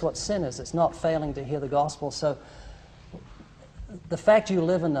 That's what sin is. It's not failing to hear the gospel. So the fact you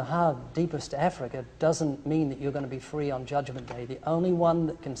live in the heart of deepest Africa doesn't mean that you're going to be free on Judgment Day. The only one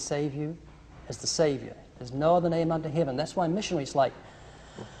that can save you is the Savior. There's no other name under heaven. That's why missionaries like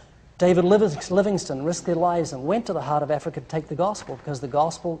David Livingstone risked their lives and went to the heart of Africa to take the gospel, because the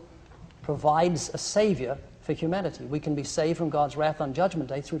gospel provides a Savior for humanity. We can be saved from God's wrath on Judgment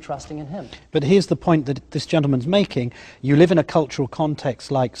Day through trusting in Him. But here's the point that this gentleman's making. You live in a cultural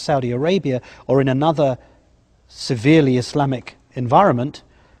context like Saudi Arabia or in another severely Islamic environment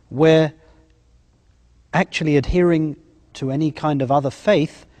where actually adhering to any kind of other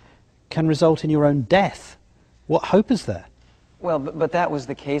faith can result in your own death. What hope is there? Well, but that was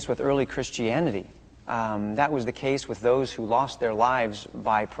the case with early Christianity. That was the case with those who lost their lives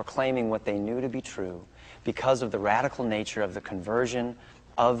by proclaiming what they knew to be true because of the radical nature of the conversion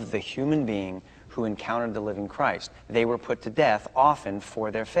of the human being who encountered the living Christ. They were put to death often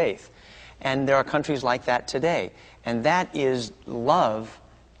for their faith. And there are countries like that today. And that is love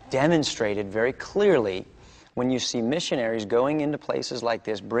demonstrated very clearly when you see missionaries going into places like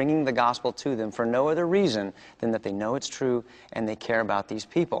this, bringing the gospel to them for no other reason than that they know it's true and they care about these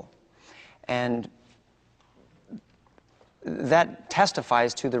people. And that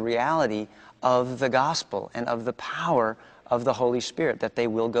testifies to the reality of the gospel and of the power of the Holy Spirit, that they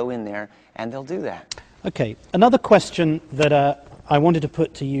will go in there and they'll do that. Okay, another question that I wanted to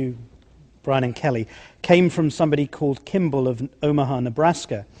put to you, Brian and Kelly, came from somebody called Kimball of Omaha,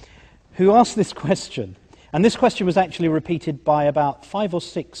 Nebraska, who asked this question. And this question was actually repeated by about 5 or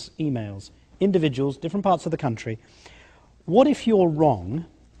 6 emails, individuals, different parts of the country. What if you're wrong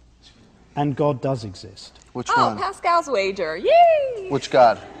and God does exist? Which one? Pascal's wager. Yay! Which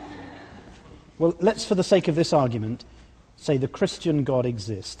God? Well, let's, for the sake of this argument, say the Christian God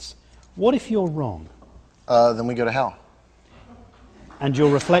exists. What if you're wrong? Then we go to hell. And your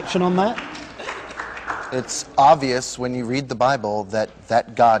reflection on that? It's obvious when you read the Bible that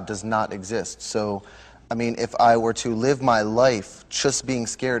that God does not exist. So, I mean, if I were to live my life just being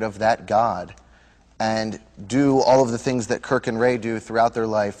scared of that God and do all of the things that Kirk and Ray do throughout their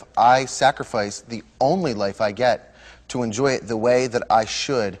life, I sacrifice the only life I get to enjoy it the way that I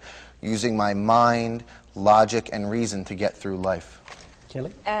should, using my mind, logic, and reason to get through life.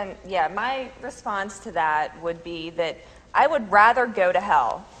 Kelly? And yeah, my response to that would be that I would rather go to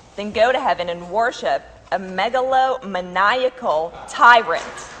hell than go to heaven and worship a megalomaniacal tyrant.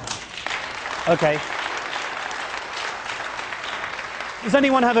 Okay. Does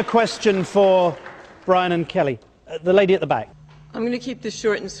anyone have a question for Brian and Kelly? The lady at the back. I'm going to keep this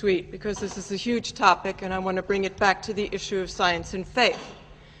short and sweet because this is a huge topic and I want to bring it back to the issue of science and faith.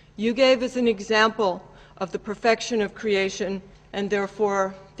 You gave us an example of the perfection of creation and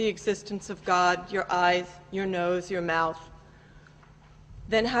therefore the existence of God, your eyes, your nose, your mouth.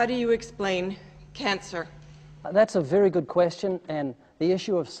 Then how do you explain cancer? That's a very good question, and the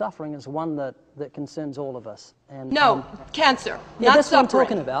issue of suffering is one that concerns all of us. And, no, cancer, yeah, not that's suffering. what I'm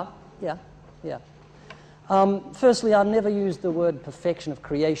talking about. Yeah, yeah. Firstly, I've never used the word perfection of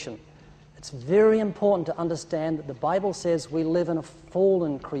creation. It's very important to understand that the Bible says we live in a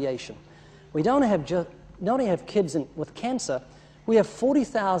fallen creation. We don't only have kids with cancer, we have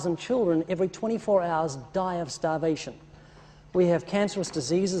 40,000 children every 24 hours die of starvation. We have cancerous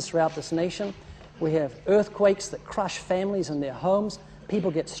diseases throughout this nation. We have earthquakes that crush families in their homes. People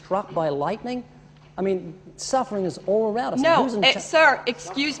get struck by lightning. I mean, suffering is all around us. No, sir,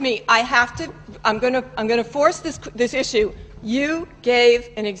 excuse me. I'm going to force this issue. You gave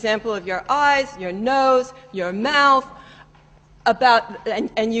an example of your eyes, your nose, your mouth,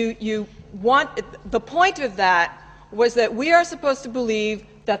 and you want, the point of that was that we are supposed to believe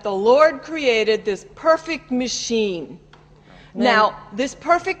that the Lord created this perfect machine. Now, this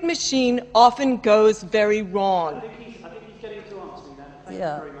perfect machine often goes very wrong. I think he's getting to answer me that. Thank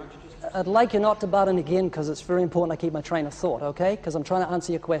Yeah. you very much. I'd like you not to butt in again because it's very important I keep my train of thought, okay? Because I'm trying to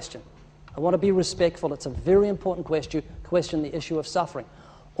answer your question. I want to be respectful. It's a very important question, the issue of suffering.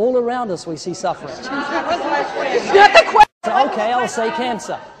 All around us we see suffering. It's not the question. Okay, I'll say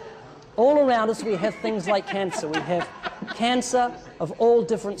cancer. All around us we have things like cancer. We have cancer of all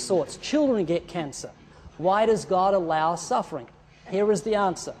different sorts. Children get cancer. Why does God allow suffering? Here is the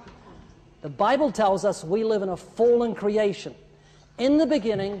answer. The Bible tells us we live in a fallen creation. In the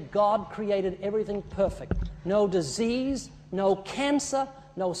beginning, God created everything perfect. No disease, no cancer,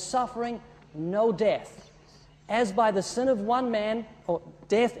 no suffering, no death. As by the sin of one man, or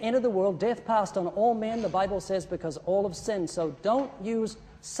death entered the world, death passed on all men, the Bible says, because all have sinned. So don't use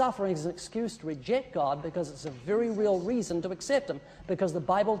suffering as an excuse to reject God, because it's a very real reason to accept Him, because the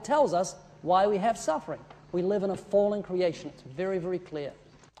Bible tells us why we have suffering. We live in a fallen creation. It's very, very clear.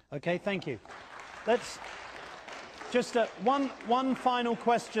 Okay, thank you. Let's just one final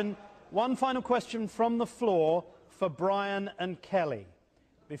question. One final question from the floor for Brian and Kelly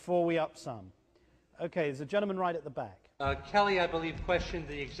before we up some. Okay, there's a gentleman right at the back. Kelly, I believe, questioned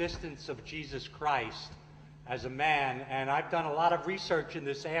the existence of Jesus Christ as a man, and I've done a lot of research in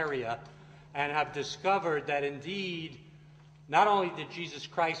this area and have discovered that indeed not only did Jesus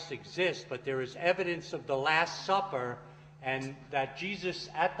Christ exist, but there is evidence of the Last Supper, and that Jesus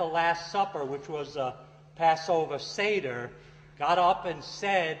at the Last Supper, which was a Passover Seder, got up and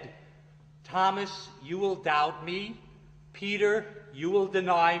said, "Thomas, you will doubt me. Peter, you will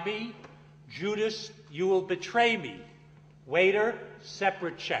deny me. Judas, you will betray me. Waiter,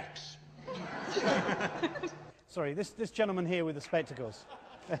 separate checks." Sorry, this gentleman here with the spectacles.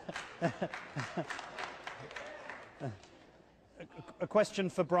 A question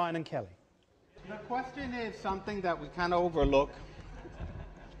for Brian and Kelly. The question is something that we kind of overlook.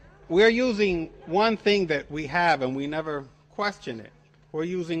 We're using one thing that we have and we never question it. We're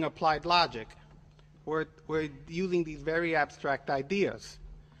using applied logic. We're using these very abstract ideas.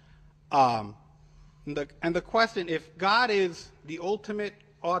 And the question, if God is the ultimate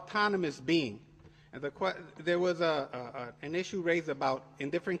autonomous being, and there was an issue raised about,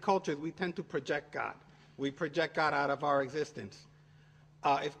 in different cultures, we tend to project God. We project God out of our existence.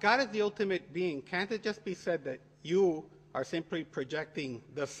 If God is the ultimate being, can't it just be said that you are simply projecting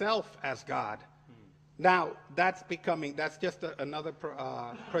the self as God? Now, that's just another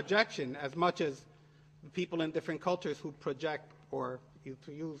projection, as much as people in different cultures who project, or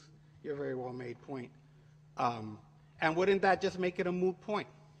to use your very well-made point. And wouldn't that just make it a moot point?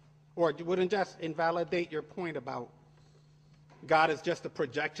 Or wouldn't just invalidate your point about God is just a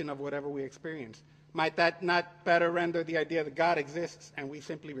projection of whatever we experience? Might that not better render the idea that God exists and we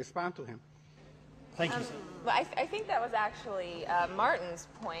simply respond to Him? Thank you. But I think that was actually Martin's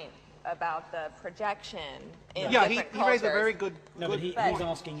point about the projection in different cultures. He raised a very good No, but he's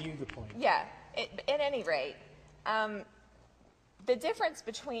asking you the point. Yeah. At any rate, the difference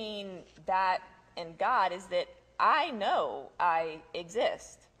between that and God is that I know I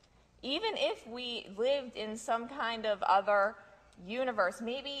exist. Even if we lived in some kind of other universe,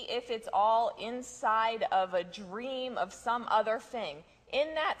 maybe if it's all inside of a dream of some other thing,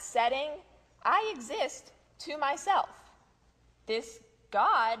 in that setting, I exist to myself. This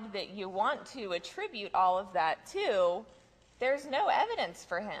God that you want to attribute all of that to, there's no evidence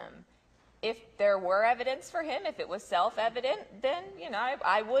for Him. If there were evidence for Him, if it was self-evident, then,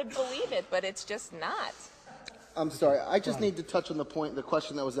 I would believe it, but it's just not. I'm sorry. I just need to touch on the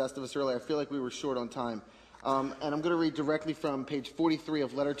question that was asked of us earlier. I feel like we were short on time. And I'm going to read directly from page 43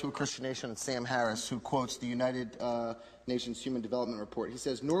 of Letter to a Christian Nation, Sam Harris, who quotes the United Nations Human Development Report. He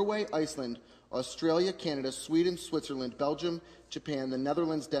says, Norway, Iceland, Australia, Canada, Sweden, Switzerland, Belgium, Japan, the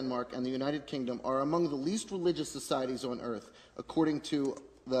Netherlands, Denmark, and the United Kingdom are among the least religious societies on earth, according to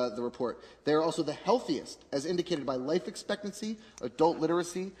the report. They are also the healthiest, as indicated by life expectancy, adult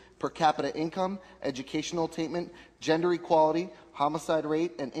literacy, per capita income, educational attainment, gender equality, homicide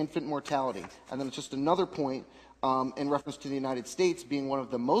rate, and infant mortality. And then it's just another point in reference to the United States being one of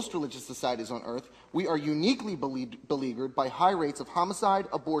the most religious societies on earth. We are uniquely beleaguered by high rates of homicide,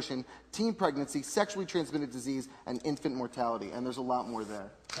 abortion, teen pregnancy, sexually transmitted disease, and infant mortality. And there's a lot more there.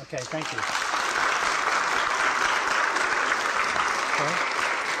 Okay, thank you.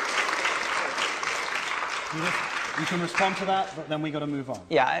 You can respond to that, but then we got to move on.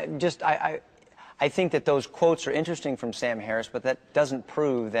 Yeah, I think that those quotes are interesting from Sam Harris, but that doesn't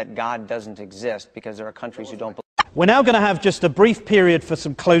prove that God doesn't exist, because there are countries who don't believe. We're now going to have just a brief period for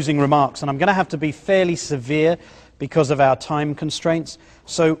some closing remarks, and I'm going to have to be fairly severe because of our time constraints.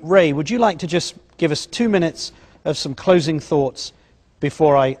 So, Ray, would you like to just give us 2 minutes of some closing thoughts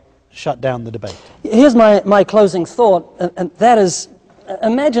before I shut down the debate? Here's my closing thought, and that is,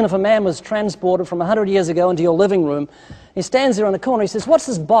 imagine if a man was transported from 100 years ago into your living room. He stands there on the corner, he says, what's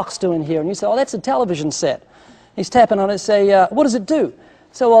this box doing here? And you say, oh, that's a television set. He's tapping on it and say, what does it do?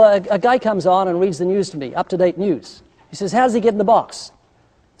 So, well, a guy comes on and reads the news to me, up-to-date news. He says, how does he get in the box?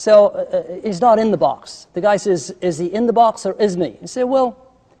 So, he's not in the box. The guy says, is he in the box or is me? You say,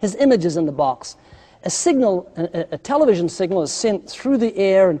 well, his image is in the box. A signal, a television signal is sent through the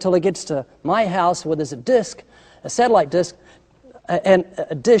air until it gets to my house where there's a disc, a satellite disc, and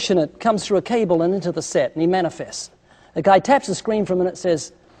a dish, and it comes through a cable and into the set, and he manifests. The guy taps the screen for a minute and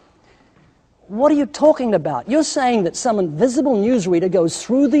says, what are you talking about? You're saying that some invisible newsreader goes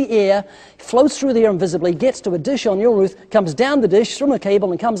through the air, floats through the air invisibly, gets to a dish on your roof, comes down the dish, through a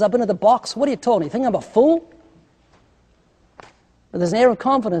cable, and comes up into the box? What are you talking? You think I'm a fool? But there's an air of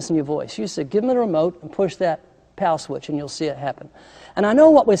confidence in your voice. You said, give me the remote and push that power switch, and you'll see it happen. And I know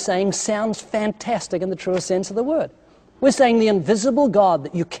what we're saying sounds fantastic in the truest sense of the word. We're saying the invisible God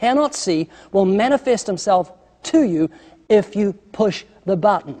that you cannot see will manifest himself to you if you push the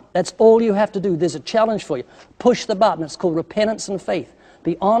button. That's all you have to do. There's a challenge for you. Push the button. It's called repentance and faith.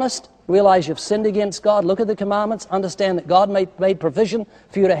 Be honest. Realize you've sinned against God. Look at the commandments. Understand that God made provision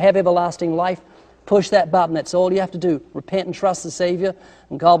for you to have everlasting life. Push that button. That's all you have to do. Repent and trust the Savior,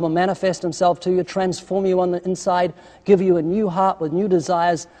 and God will manifest himself to you, transform you on the inside, give you a new heart with new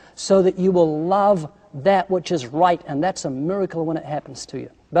desires so that you will love that which is right, and that's a miracle when it happens to you.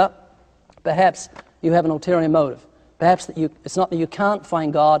 But perhaps you have an ulterior motive. Perhaps that it's not that you can't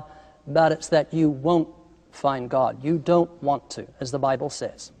find God, but it's that you won't find God. You don't want to, as the Bible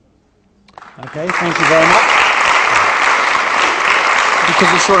says. Okay, thank you very much.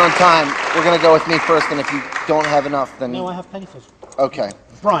 Because we're short on time, we're going to go with me first, and if you don't have enough, then... No, I have papers. Okay.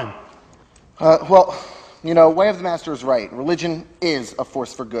 Brian. Well, you know, Way of the Master is right. Religion is a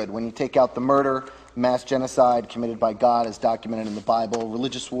force for good. When you take out the murder, mass genocide committed by God as documented in the Bible,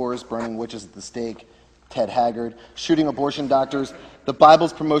 religious wars, burning witches at the stake, Ted Haggard, shooting abortion doctors, the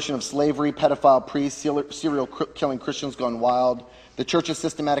Bible's promotion of slavery, pedophile priests, serial killing Christians gone wild, the Church's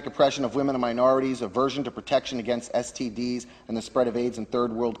systematic oppression of women and minorities, aversion to protection against STDs and the spread of AIDS in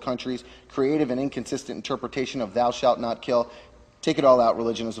third world countries, creative and inconsistent interpretation of thou shalt not kill. Take it all out,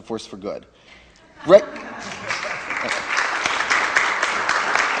 religion is a force for good.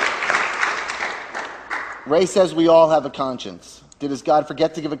 Ray says we all have a conscience. Did his God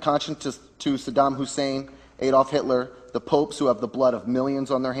forget to give a conscience to Saddam Hussein, Adolf Hitler, the popes who have the blood of millions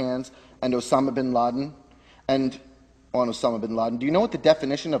on their hands, and Osama bin Laden? And on Osama bin Laden, do you know what the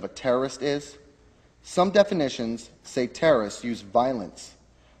definition of a terrorist is? Some definitions say terrorists use violence,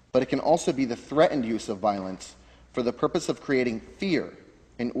 but it can also be the threatened use of violence for the purpose of creating fear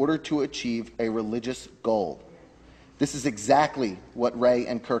in order to achieve a religious goal. This is exactly what Ray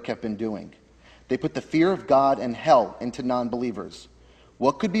and Kirk have been doing. They put the fear of God and hell into non-believers.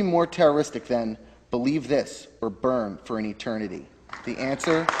 What could be more terroristic than believe this or burn for an eternity? The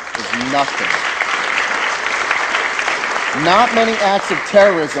answer is nothing. Not many acts of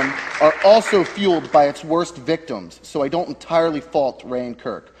terrorism are also fueled by its worst victims, so I don't entirely fault Ray and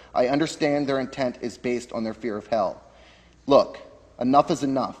Kirk. I understand their intent is based on their fear of hell. Look, enough is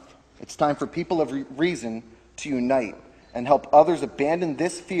enough. It's time for people of reason to unite and help others abandon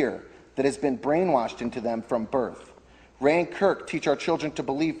this fear that has been brainwashed into them from birth. Ray and Kirk teach our children to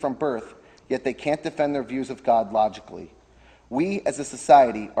believe from birth, yet they can't defend their views of God logically. We, as a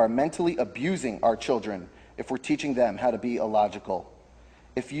society, are mentally abusing our children if we're teaching them how to be illogical.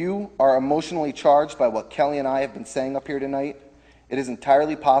 If you are emotionally charged by what Kelly and I have been saying up here tonight, it is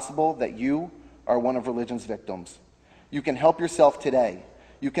entirely possible that you are one of religion's victims. You can help yourself today.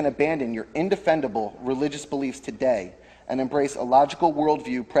 You can abandon your indefensible religious beliefs today and embrace a logical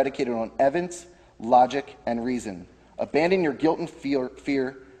worldview predicated on evidence, logic, and reason. Abandon your guilt and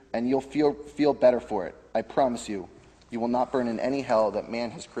fear, and you'll feel better for it. I promise you, you will not burn in any hell that man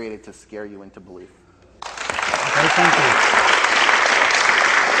has created to scare you into belief. Okay, thank you.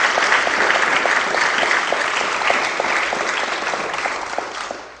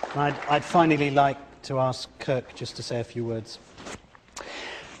 I'd finally like to ask Kirk just to say a few words.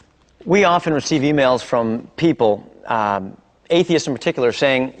 We often receive emails from people, atheists in particular,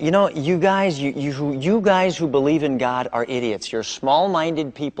 saying, you know, you guys who believe in God are idiots. You're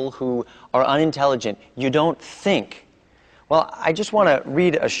small-minded people who are unintelligent. You don't think. Well, I just want to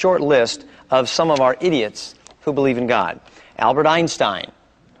read a short list of some of our idiots who believe in God. Albert Einstein,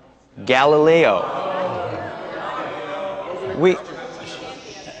 Galileo.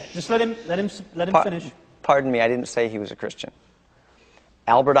 Just let him finish. Pardon me, I didn't say he was a Christian.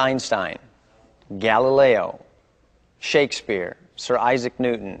 Albert Einstein, Galileo, Shakespeare, Sir Isaac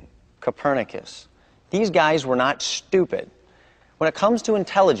Newton, Copernicus. These guys were not stupid. When it comes to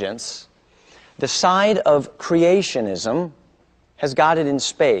intelligence, the side of creationism has got it in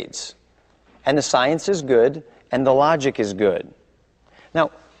spades. And the science is good, and the logic is good.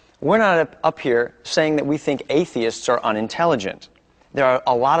 Now, we're not up here saying that we think atheists are unintelligent. There are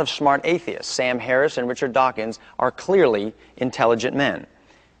a lot of smart atheists. Sam Harris and Richard Dawkins are clearly intelligent men.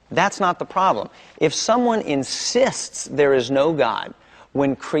 That's not the problem. If someone insists there is no God,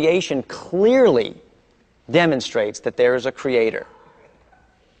 when creation clearly demonstrates that there is a creator,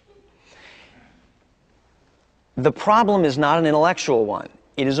 the problem is not an intellectual one.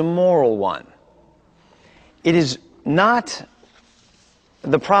 It is a moral one. It is not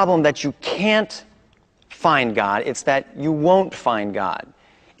the problem that you can't find God, it's that you won't find God.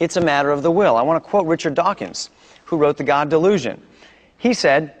 It's a matter of the will. I want to quote Richard Dawkins, who wrote The God Delusion. He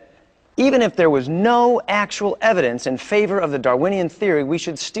said, even if there was no actual evidence in favor of the Darwinian theory, we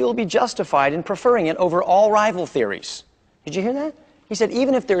should still be justified in preferring it over all rival theories. Did you hear that? He said,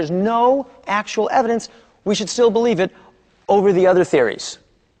 even if there is no actual evidence, we should still believe it over the other theories.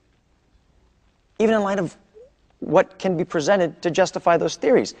 Even in light of what can be presented to justify those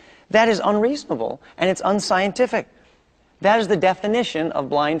theories. That is unreasonable, and it's unscientific. That is the definition of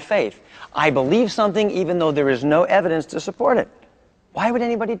blind faith. I believe something even though there is no evidence to support it. Why would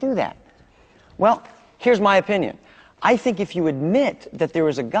anybody do that? Well, here's my opinion. I think if you admit that there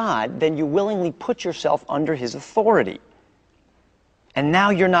is a God, then you willingly put yourself under his authority. And now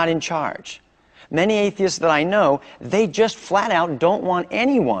you're not in charge. Many atheists that I know, they just flat out don't want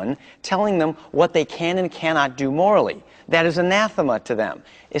anyone telling them what they can and cannot do morally. That is anathema to them,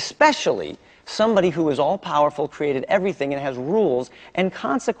 especially somebody who is all-powerful, created everything, and has rules and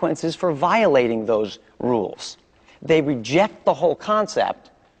consequences for violating those rules. They reject the whole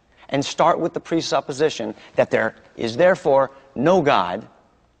concept and start with the presupposition that there is therefore no God,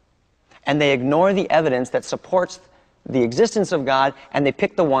 and they ignore the evidence that supports the existence of God, and they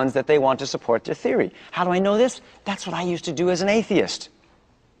pick the ones that they want to support their theory. How do I know this? That's what I used to do as an atheist.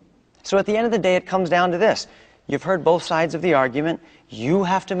 So at the end of the day, it comes down to this. You've heard both sides of the argument. You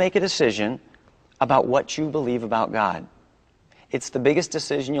have to make a decision about what you believe about God. It's the biggest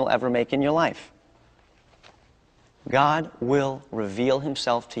decision you'll ever make in your life. God will reveal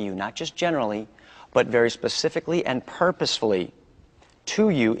himself to you, not just generally, but very specifically and purposefully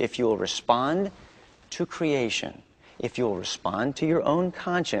to you if you will respond to creation, if you will respond to your own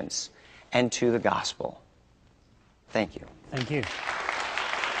conscience and to the gospel. Thank you. Thank you.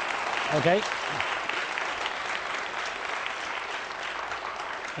 Okay.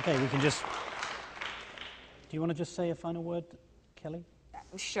 Okay, we can just... Do you want to just say a final word, Kelly?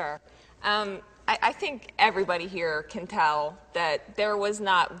 Sure. I think everybody here can tell that there was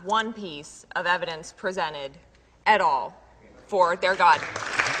not one piece of evidence presented at all for their God.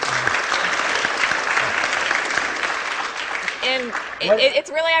 And it's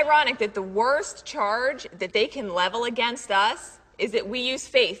really ironic that the worst charge that they can level against us is that we use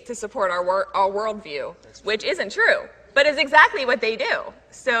faith to support our worldview, which isn't true, but is exactly what they do.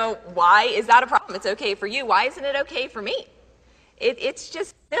 So why is that a problem? It's okay for you. Why isn't it okay for me? It's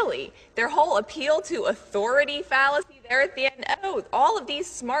just silly. Their whole appeal to authority fallacy there at the end. Oh, all of these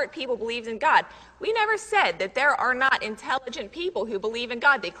smart people believe in God. We never said that there are not intelligent people who believe in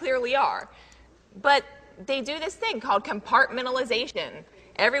God. They clearly are. But they do this thing called compartmentalization.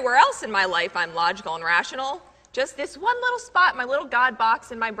 Everywhere else in my life, I'm logical and rational. Just this one little spot, my little God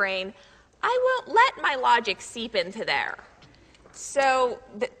box in my brain, I won't let my logic seep into there. So,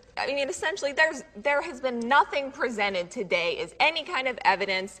 I mean, essentially, there has been nothing presented today as any kind of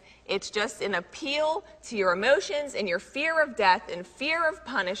evidence. It's just an appeal to your emotions and your fear of death and fear of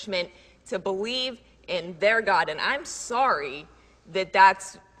punishment to believe in their God. And I'm sorry that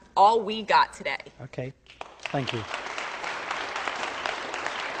that's all we got today. Okay, thank you.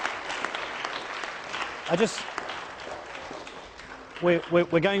 We're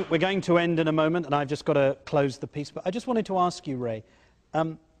going to end in a moment, and I've just got to close the piece. But I just wanted to ask you, Ray,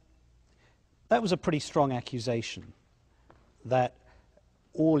 that was a pretty strong accusation, that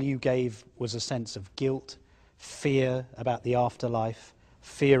all you gave was a sense of guilt, fear about the afterlife,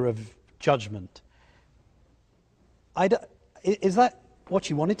 fear of judgment. Is that what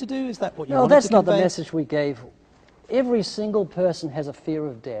you wanted to do? Is that what you wanted to convey? No, that's not the message we gave. Every single person has a fear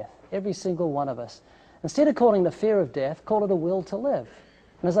of death, every single one of us. Instead of calling the fear of death, call it a will to live.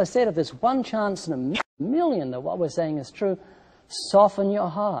 And as I said, if there's one chance in a million that what we're saying is true, soften your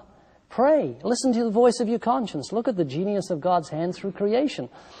heart. Pray. Listen to the voice of your conscience. Look at the genius of God's hand through creation.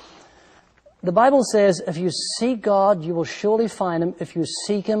 The Bible says, if you seek God, you will surely find Him if you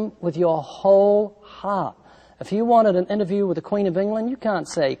seek Him with your whole heart. If you wanted an interview with the Queen of England, you can't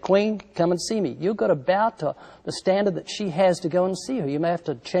say, Queen, come and see me. You've got to bow to the standard that she has to go and see her. You may have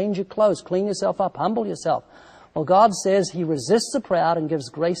to change your clothes, clean yourself up, humble yourself. Well, God says He resists the proud and gives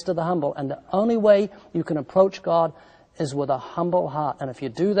grace to the humble. And the only way you can approach God is with a humble heart. And if you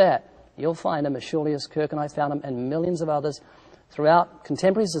do that, you'll find Him as surely as Kirk and I found Him, and millions of others throughout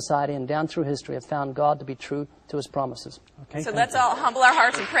contemporary society and down through history have found God to be true to His promises. Okay, so let's all humble our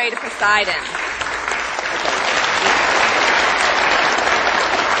hearts and pray to Poseidon.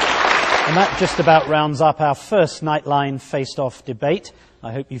 And that just about rounds up our first Nightline Faced-Off debate.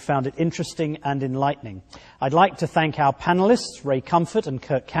 I hope you found it interesting and enlightening. I'd like to thank our panelists, Ray Comfort and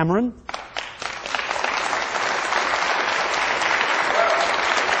Kirk Cameron.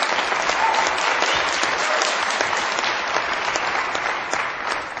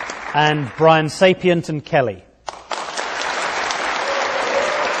 And Brian Sapient and Kelly.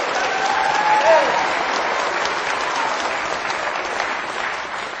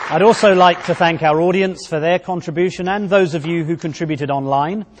 I'd also like to thank our audience for their contribution and those of you who contributed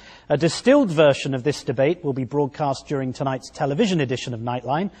online. A distilled version of this debate will be broadcast during tonight's television edition of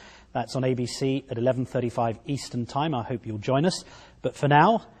Nightline. That's on ABC at 11:35 Eastern Time. I hope you'll join us. But for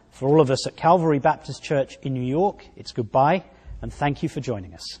now, for all of us at Calvary Baptist Church in New York, it's goodbye and thank you for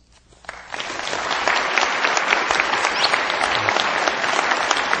joining us.